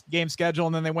 16-game schedule,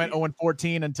 and then they went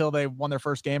 0-14 until they won their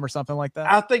first game or something like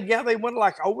that. I think they went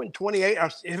like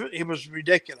 0-28. It was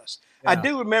ridiculous. Yeah. I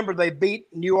do remember they beat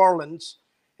New Orleans,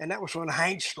 and that was when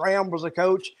Hank Stram was the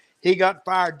coach. He got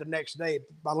fired the next day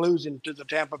by losing to the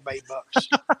Tampa Bay Bucks.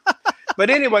 But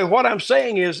anyway, what I'm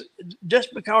saying is,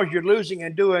 just because you're losing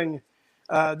and doing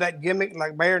that gimmick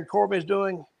like Baron Corbin is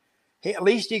doing, at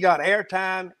least he got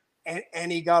airtime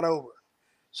and he got over.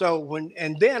 So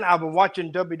then I was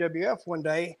watching WWF one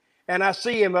day, and I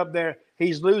see him up there.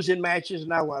 He's losing matches,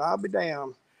 and I went, I'll be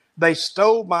damned. They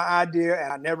stole my idea,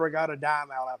 and I never got a dime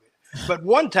out of it. But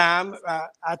one time,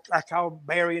 I called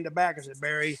Barry in the back. I said,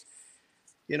 Barry,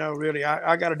 really,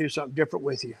 I got to do something different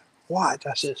with you. What?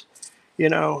 I says,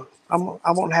 I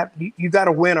won't have you got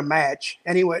to win a match.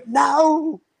 And he went,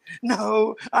 no,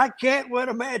 I can't win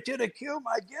a match. It'll kill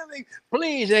my gimmick,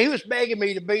 please. And he was begging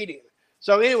me to beat him.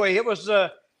 So anyway, it was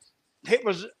an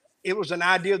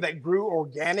idea that grew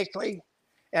organically.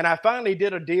 And I finally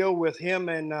did a deal with him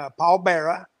and Paul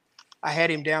Bearer. I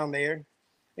had him down there,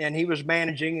 and he was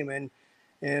managing him.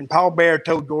 And Paul Bearer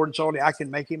told Gordon Soley, I can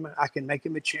make him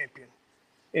a champion.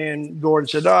 And Gordon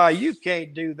said, "Oh, you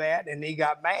can't do that." And he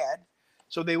got mad.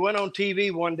 So they went on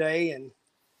TV one day, and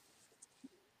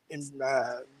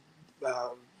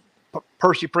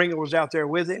Percy Pringle was out there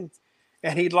with him,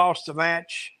 and he lost the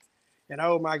match. And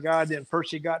oh my God, then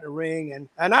Percy got in the ring,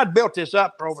 and I'd built this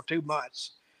up for over 2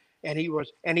 months, and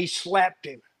he slapped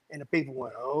him, and the people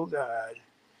went, "Oh God."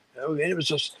 Oh, and it was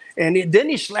just, then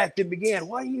he slapped him again.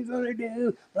 What are you going to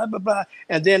do? Blah, blah, blah.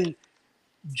 And then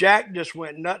Jack just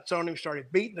went nuts on him,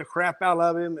 started beating the crap out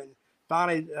of him. And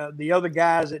finally, the other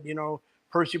guys that,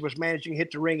 Percy was managing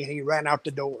hit the ring, and he ran out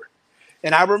the door.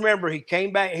 And I remember he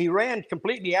came back. He ran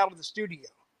completely out of the studio,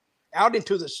 out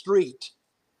into the street.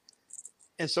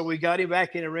 And so we got him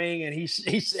back in the ring, and he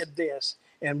said this.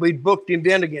 And we booked him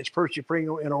then against Percy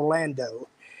Pringle in Orlando.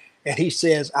 And he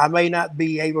says, I may not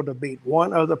be able to beat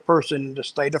one other person in the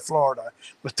state of Florida,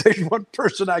 but there's one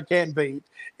person I can beat,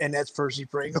 and that's Percy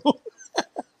Pringle.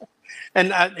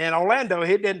 and Orlando,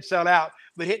 it didn't sell out,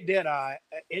 but it did a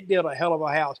hell of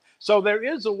a house. So there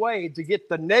is a way to get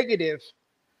the negative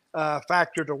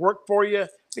factor to work for you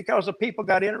because the people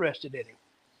got interested in him.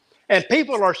 And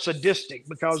people are sadistic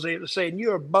because they're saying,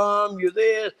 you're a bum, you're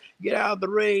this, get out of the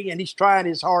ring, and he's trying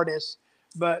his hardest.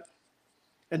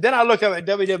 And then I look up at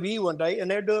WWE one day, and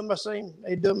they're doing my same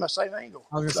angle.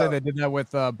 I was gonna say they did that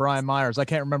with Brian Myers. I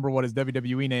can't remember what his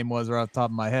WWE name was right off the top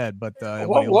of my head, but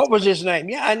what was his name?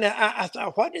 Yeah, I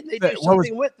thought, why didn't they do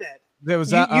something with that? There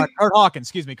was Kurt Hawkins.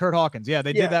 Excuse me, Kurt Hawkins. Yeah,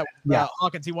 they did that.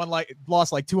 Hawkins. He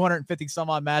lost like 250 some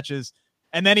odd matches,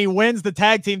 and then he wins the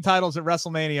tag team titles at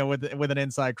WrestleMania with an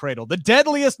inside cradle, the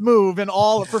deadliest move in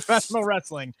all of professional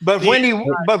wrestling. But when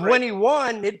he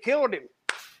won, it killed him.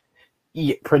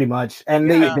 Yeah, pretty much.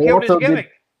 And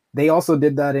they also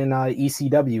did that in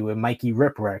ECW with Mikey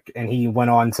Ripwreck, and he went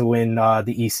on to win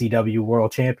the ECW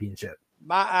World Championship.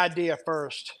 My idea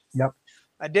first. Yep.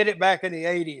 I did it back in the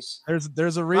 80s.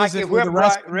 There's a reason Mikey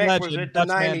Ripwreck was at the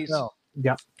 90s.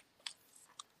 Yep.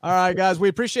 All right, guys. We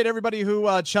appreciate everybody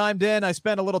who chimed in. I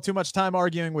spent a little too much time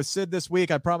arguing with Sid this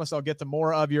week. I promise I'll get to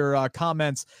more of your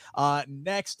comments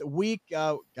next week.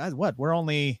 Guys, we're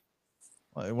only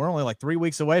like 3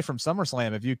 weeks away from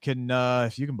SummerSlam. If you can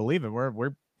believe it,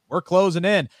 we're closing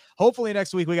in. Hopefully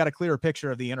next week we got a clearer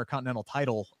picture of the Intercontinental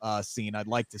title scene. I'd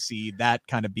like to see that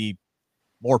kind of be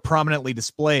more prominently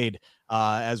displayed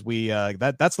as we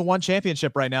that's the one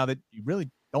championship right now that you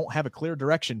really don't have a clear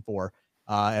direction for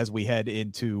as we head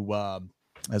into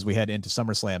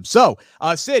SummerSlam. So,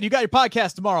 Sid, you got your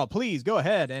podcast tomorrow. Please go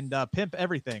ahead and pimp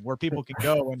everything where people can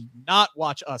go and not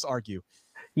watch us argue.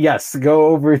 Yes, go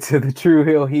over to the True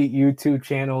Hill Heat YouTube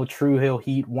channel. True Hill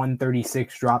Heat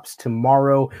 136 drops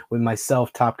tomorrow with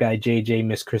myself, Top Guy JJ,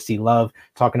 Miss Chrissy Love,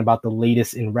 talking about the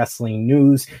latest in wrestling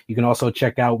news. You can also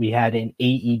check out, we had an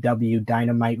AEW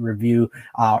Dynamite review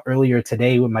earlier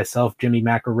today with myself, Jimmy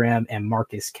Macaram, and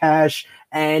Marcus Cash.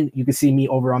 And you can see me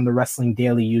over on the Wrestling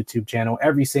Daily YouTube channel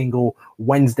every single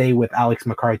Wednesday with Alex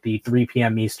McCarthy, 3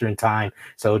 p.m. Eastern time.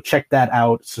 So check that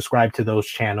out. Subscribe to those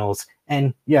channels.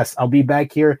 And yes, I'll be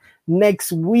back here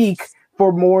next week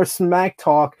for more Smack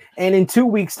Talk. And in 2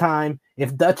 weeks' time,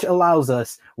 if Dutch allows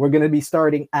us, we're going to be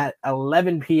starting at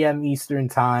 11 p.m. Eastern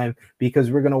time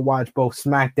because we're going to watch both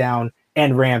SmackDown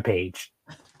and Rampage.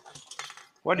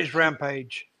 What is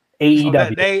Rampage?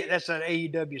 AEW. That's that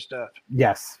AEW stuff.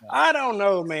 Yes. I don't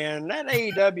know, man. That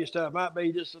AEW stuff might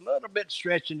be just a little bit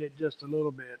stretching it just a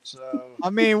little bit. So I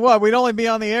mean, we'd only be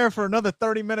on the air for another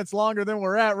 30 minutes longer than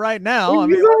we're at right now.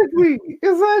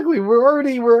 Exactly. We're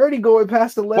already going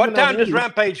past 11. What time does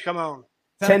Rampage come on?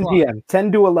 10 p.m.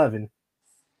 10 to 11.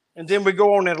 And then we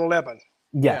go on at 11.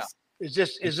 Yes. Yeah.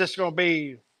 Is this going to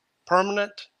be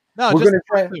permanent? No, we're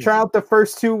going to try out the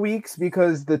first 2 weeks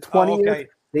because the 20th. Okay.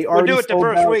 We'll do it the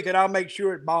first week, and I'll make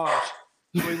sure it bombs.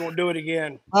 So we won't do it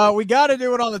again. We got to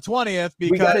do it on the 20th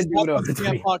because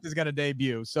CM Punk is going to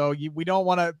debut. So we don't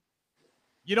want to.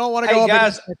 You don't want to go up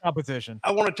against the competition.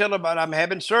 I want to tell everybody I'm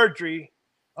having surgery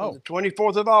on the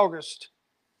 24th of August.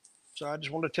 So I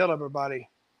just want to tell everybody.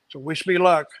 So wish me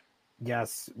luck.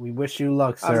 Yes, we wish you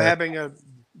luck, sir. I'm having a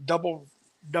double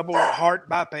heart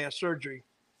bypass surgery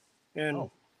and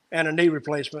a knee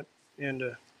replacement.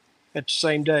 And at the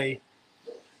same day.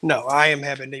 No, I am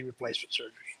having knee replacement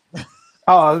surgery.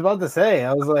 Oh, I was about to say.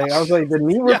 I was like, the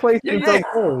knee replacement's okay.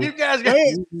 You guys got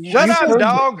Hey, shut up,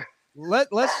 dog.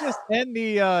 Let's just end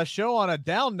the show on a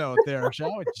down note there,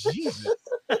 shall we? Jesus.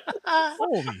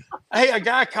 Holy. Hey, a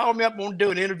guy called me up, wanted to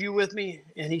do an interview with me,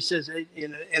 and he says,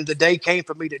 and the day came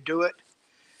for me to do it.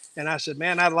 And I said,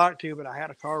 man, I'd like to, but I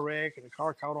had a car wreck, and the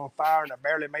car caught on fire, and I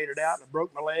barely made it out, and I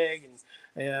broke my leg,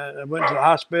 and I went to the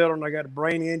hospital, and I got a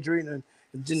brain injury. And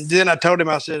then I told him,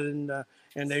 I said, and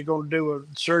they're going to do a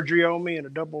surgery on me and a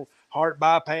double heart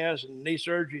bypass and knee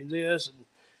surgery and this. And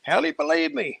hell, he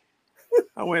believed me.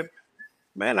 I went,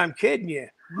 man, I'm kidding you.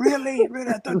 Really?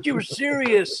 Really? I thought you were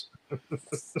serious.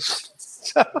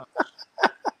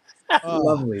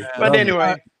 Lovely. But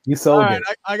anyway. You sold it.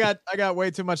 I got way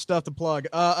too much stuff to plug.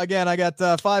 Again, I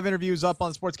got 5 interviews up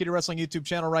on the Sportskeeda Wrestling YouTube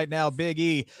channel right now. Big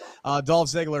E, Dolph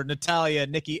Ziggler, Natalya,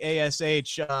 Nikki ASH,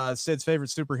 Sid's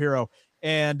favorite superhero,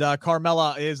 and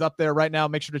Carmella is up there right now.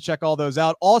 Make sure to check all those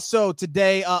out. Also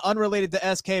today, unrelated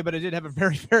to SK, but I did have a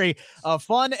very, very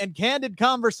fun and candid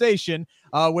conversation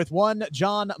with one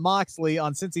John Moxley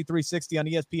on Cincy 360 on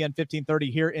ESPN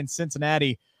 1530 here in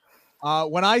Cincinnati.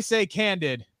 When I say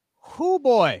candid, whoo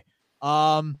boy.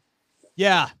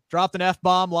 Yeah, dropped an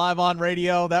F-bomb live on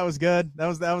radio. That was good. That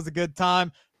was a good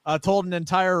time. Told an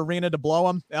entire arena to blow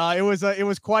him. It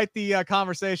was quite the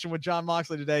conversation with John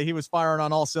Moxley today. He was firing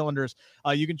on all cylinders.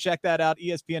 You can check that out,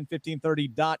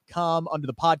 ESPN1530.com. Under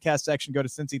the podcast section, go to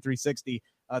Cincy 360.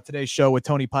 Today's show with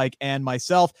Tony Pike and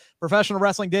myself. Professional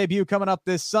wrestling debut coming up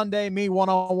this Sunday. Me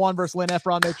one-on-one versus Lynn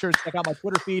Efron. Make sure to check out my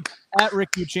Twitter feed at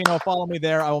Rick Uccino. Follow me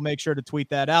there. I will make sure to tweet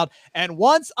that out. And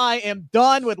once I am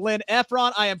done with Lynn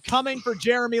Efron, I am coming for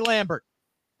Jeremy Lambert.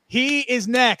 He is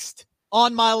next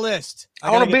on my list.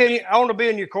 I want to be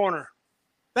in your corner.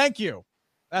 Thank you.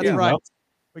 That's right.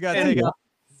 We got to take out.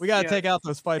 We got to take out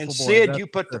those fightful boys. Sid, you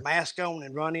put the mask on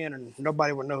and run in, and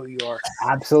nobody will know who you are.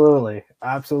 Absolutely.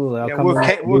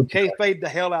 We'll kayfabe the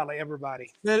hell out of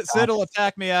everybody. Sid will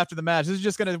attack me after the match. This is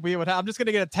just going to be what I'm just going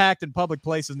to get attacked in public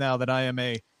places now that I am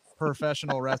a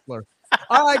professional wrestler.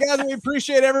 All right, guys, we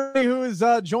appreciate everybody who has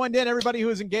joined in, everybody who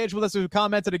has engaged with us, who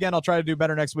commented. Again, I'll try to do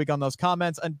better next week on those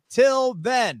comments. Until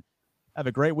then, have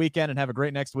a great weekend and have a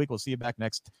great next week. We'll see you back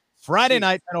next Friday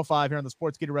night, 10:05 here on the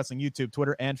Sportskeeda Wrestling YouTube,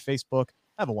 Twitter, and Facebook.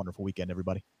 Have a wonderful weekend,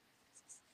 everybody.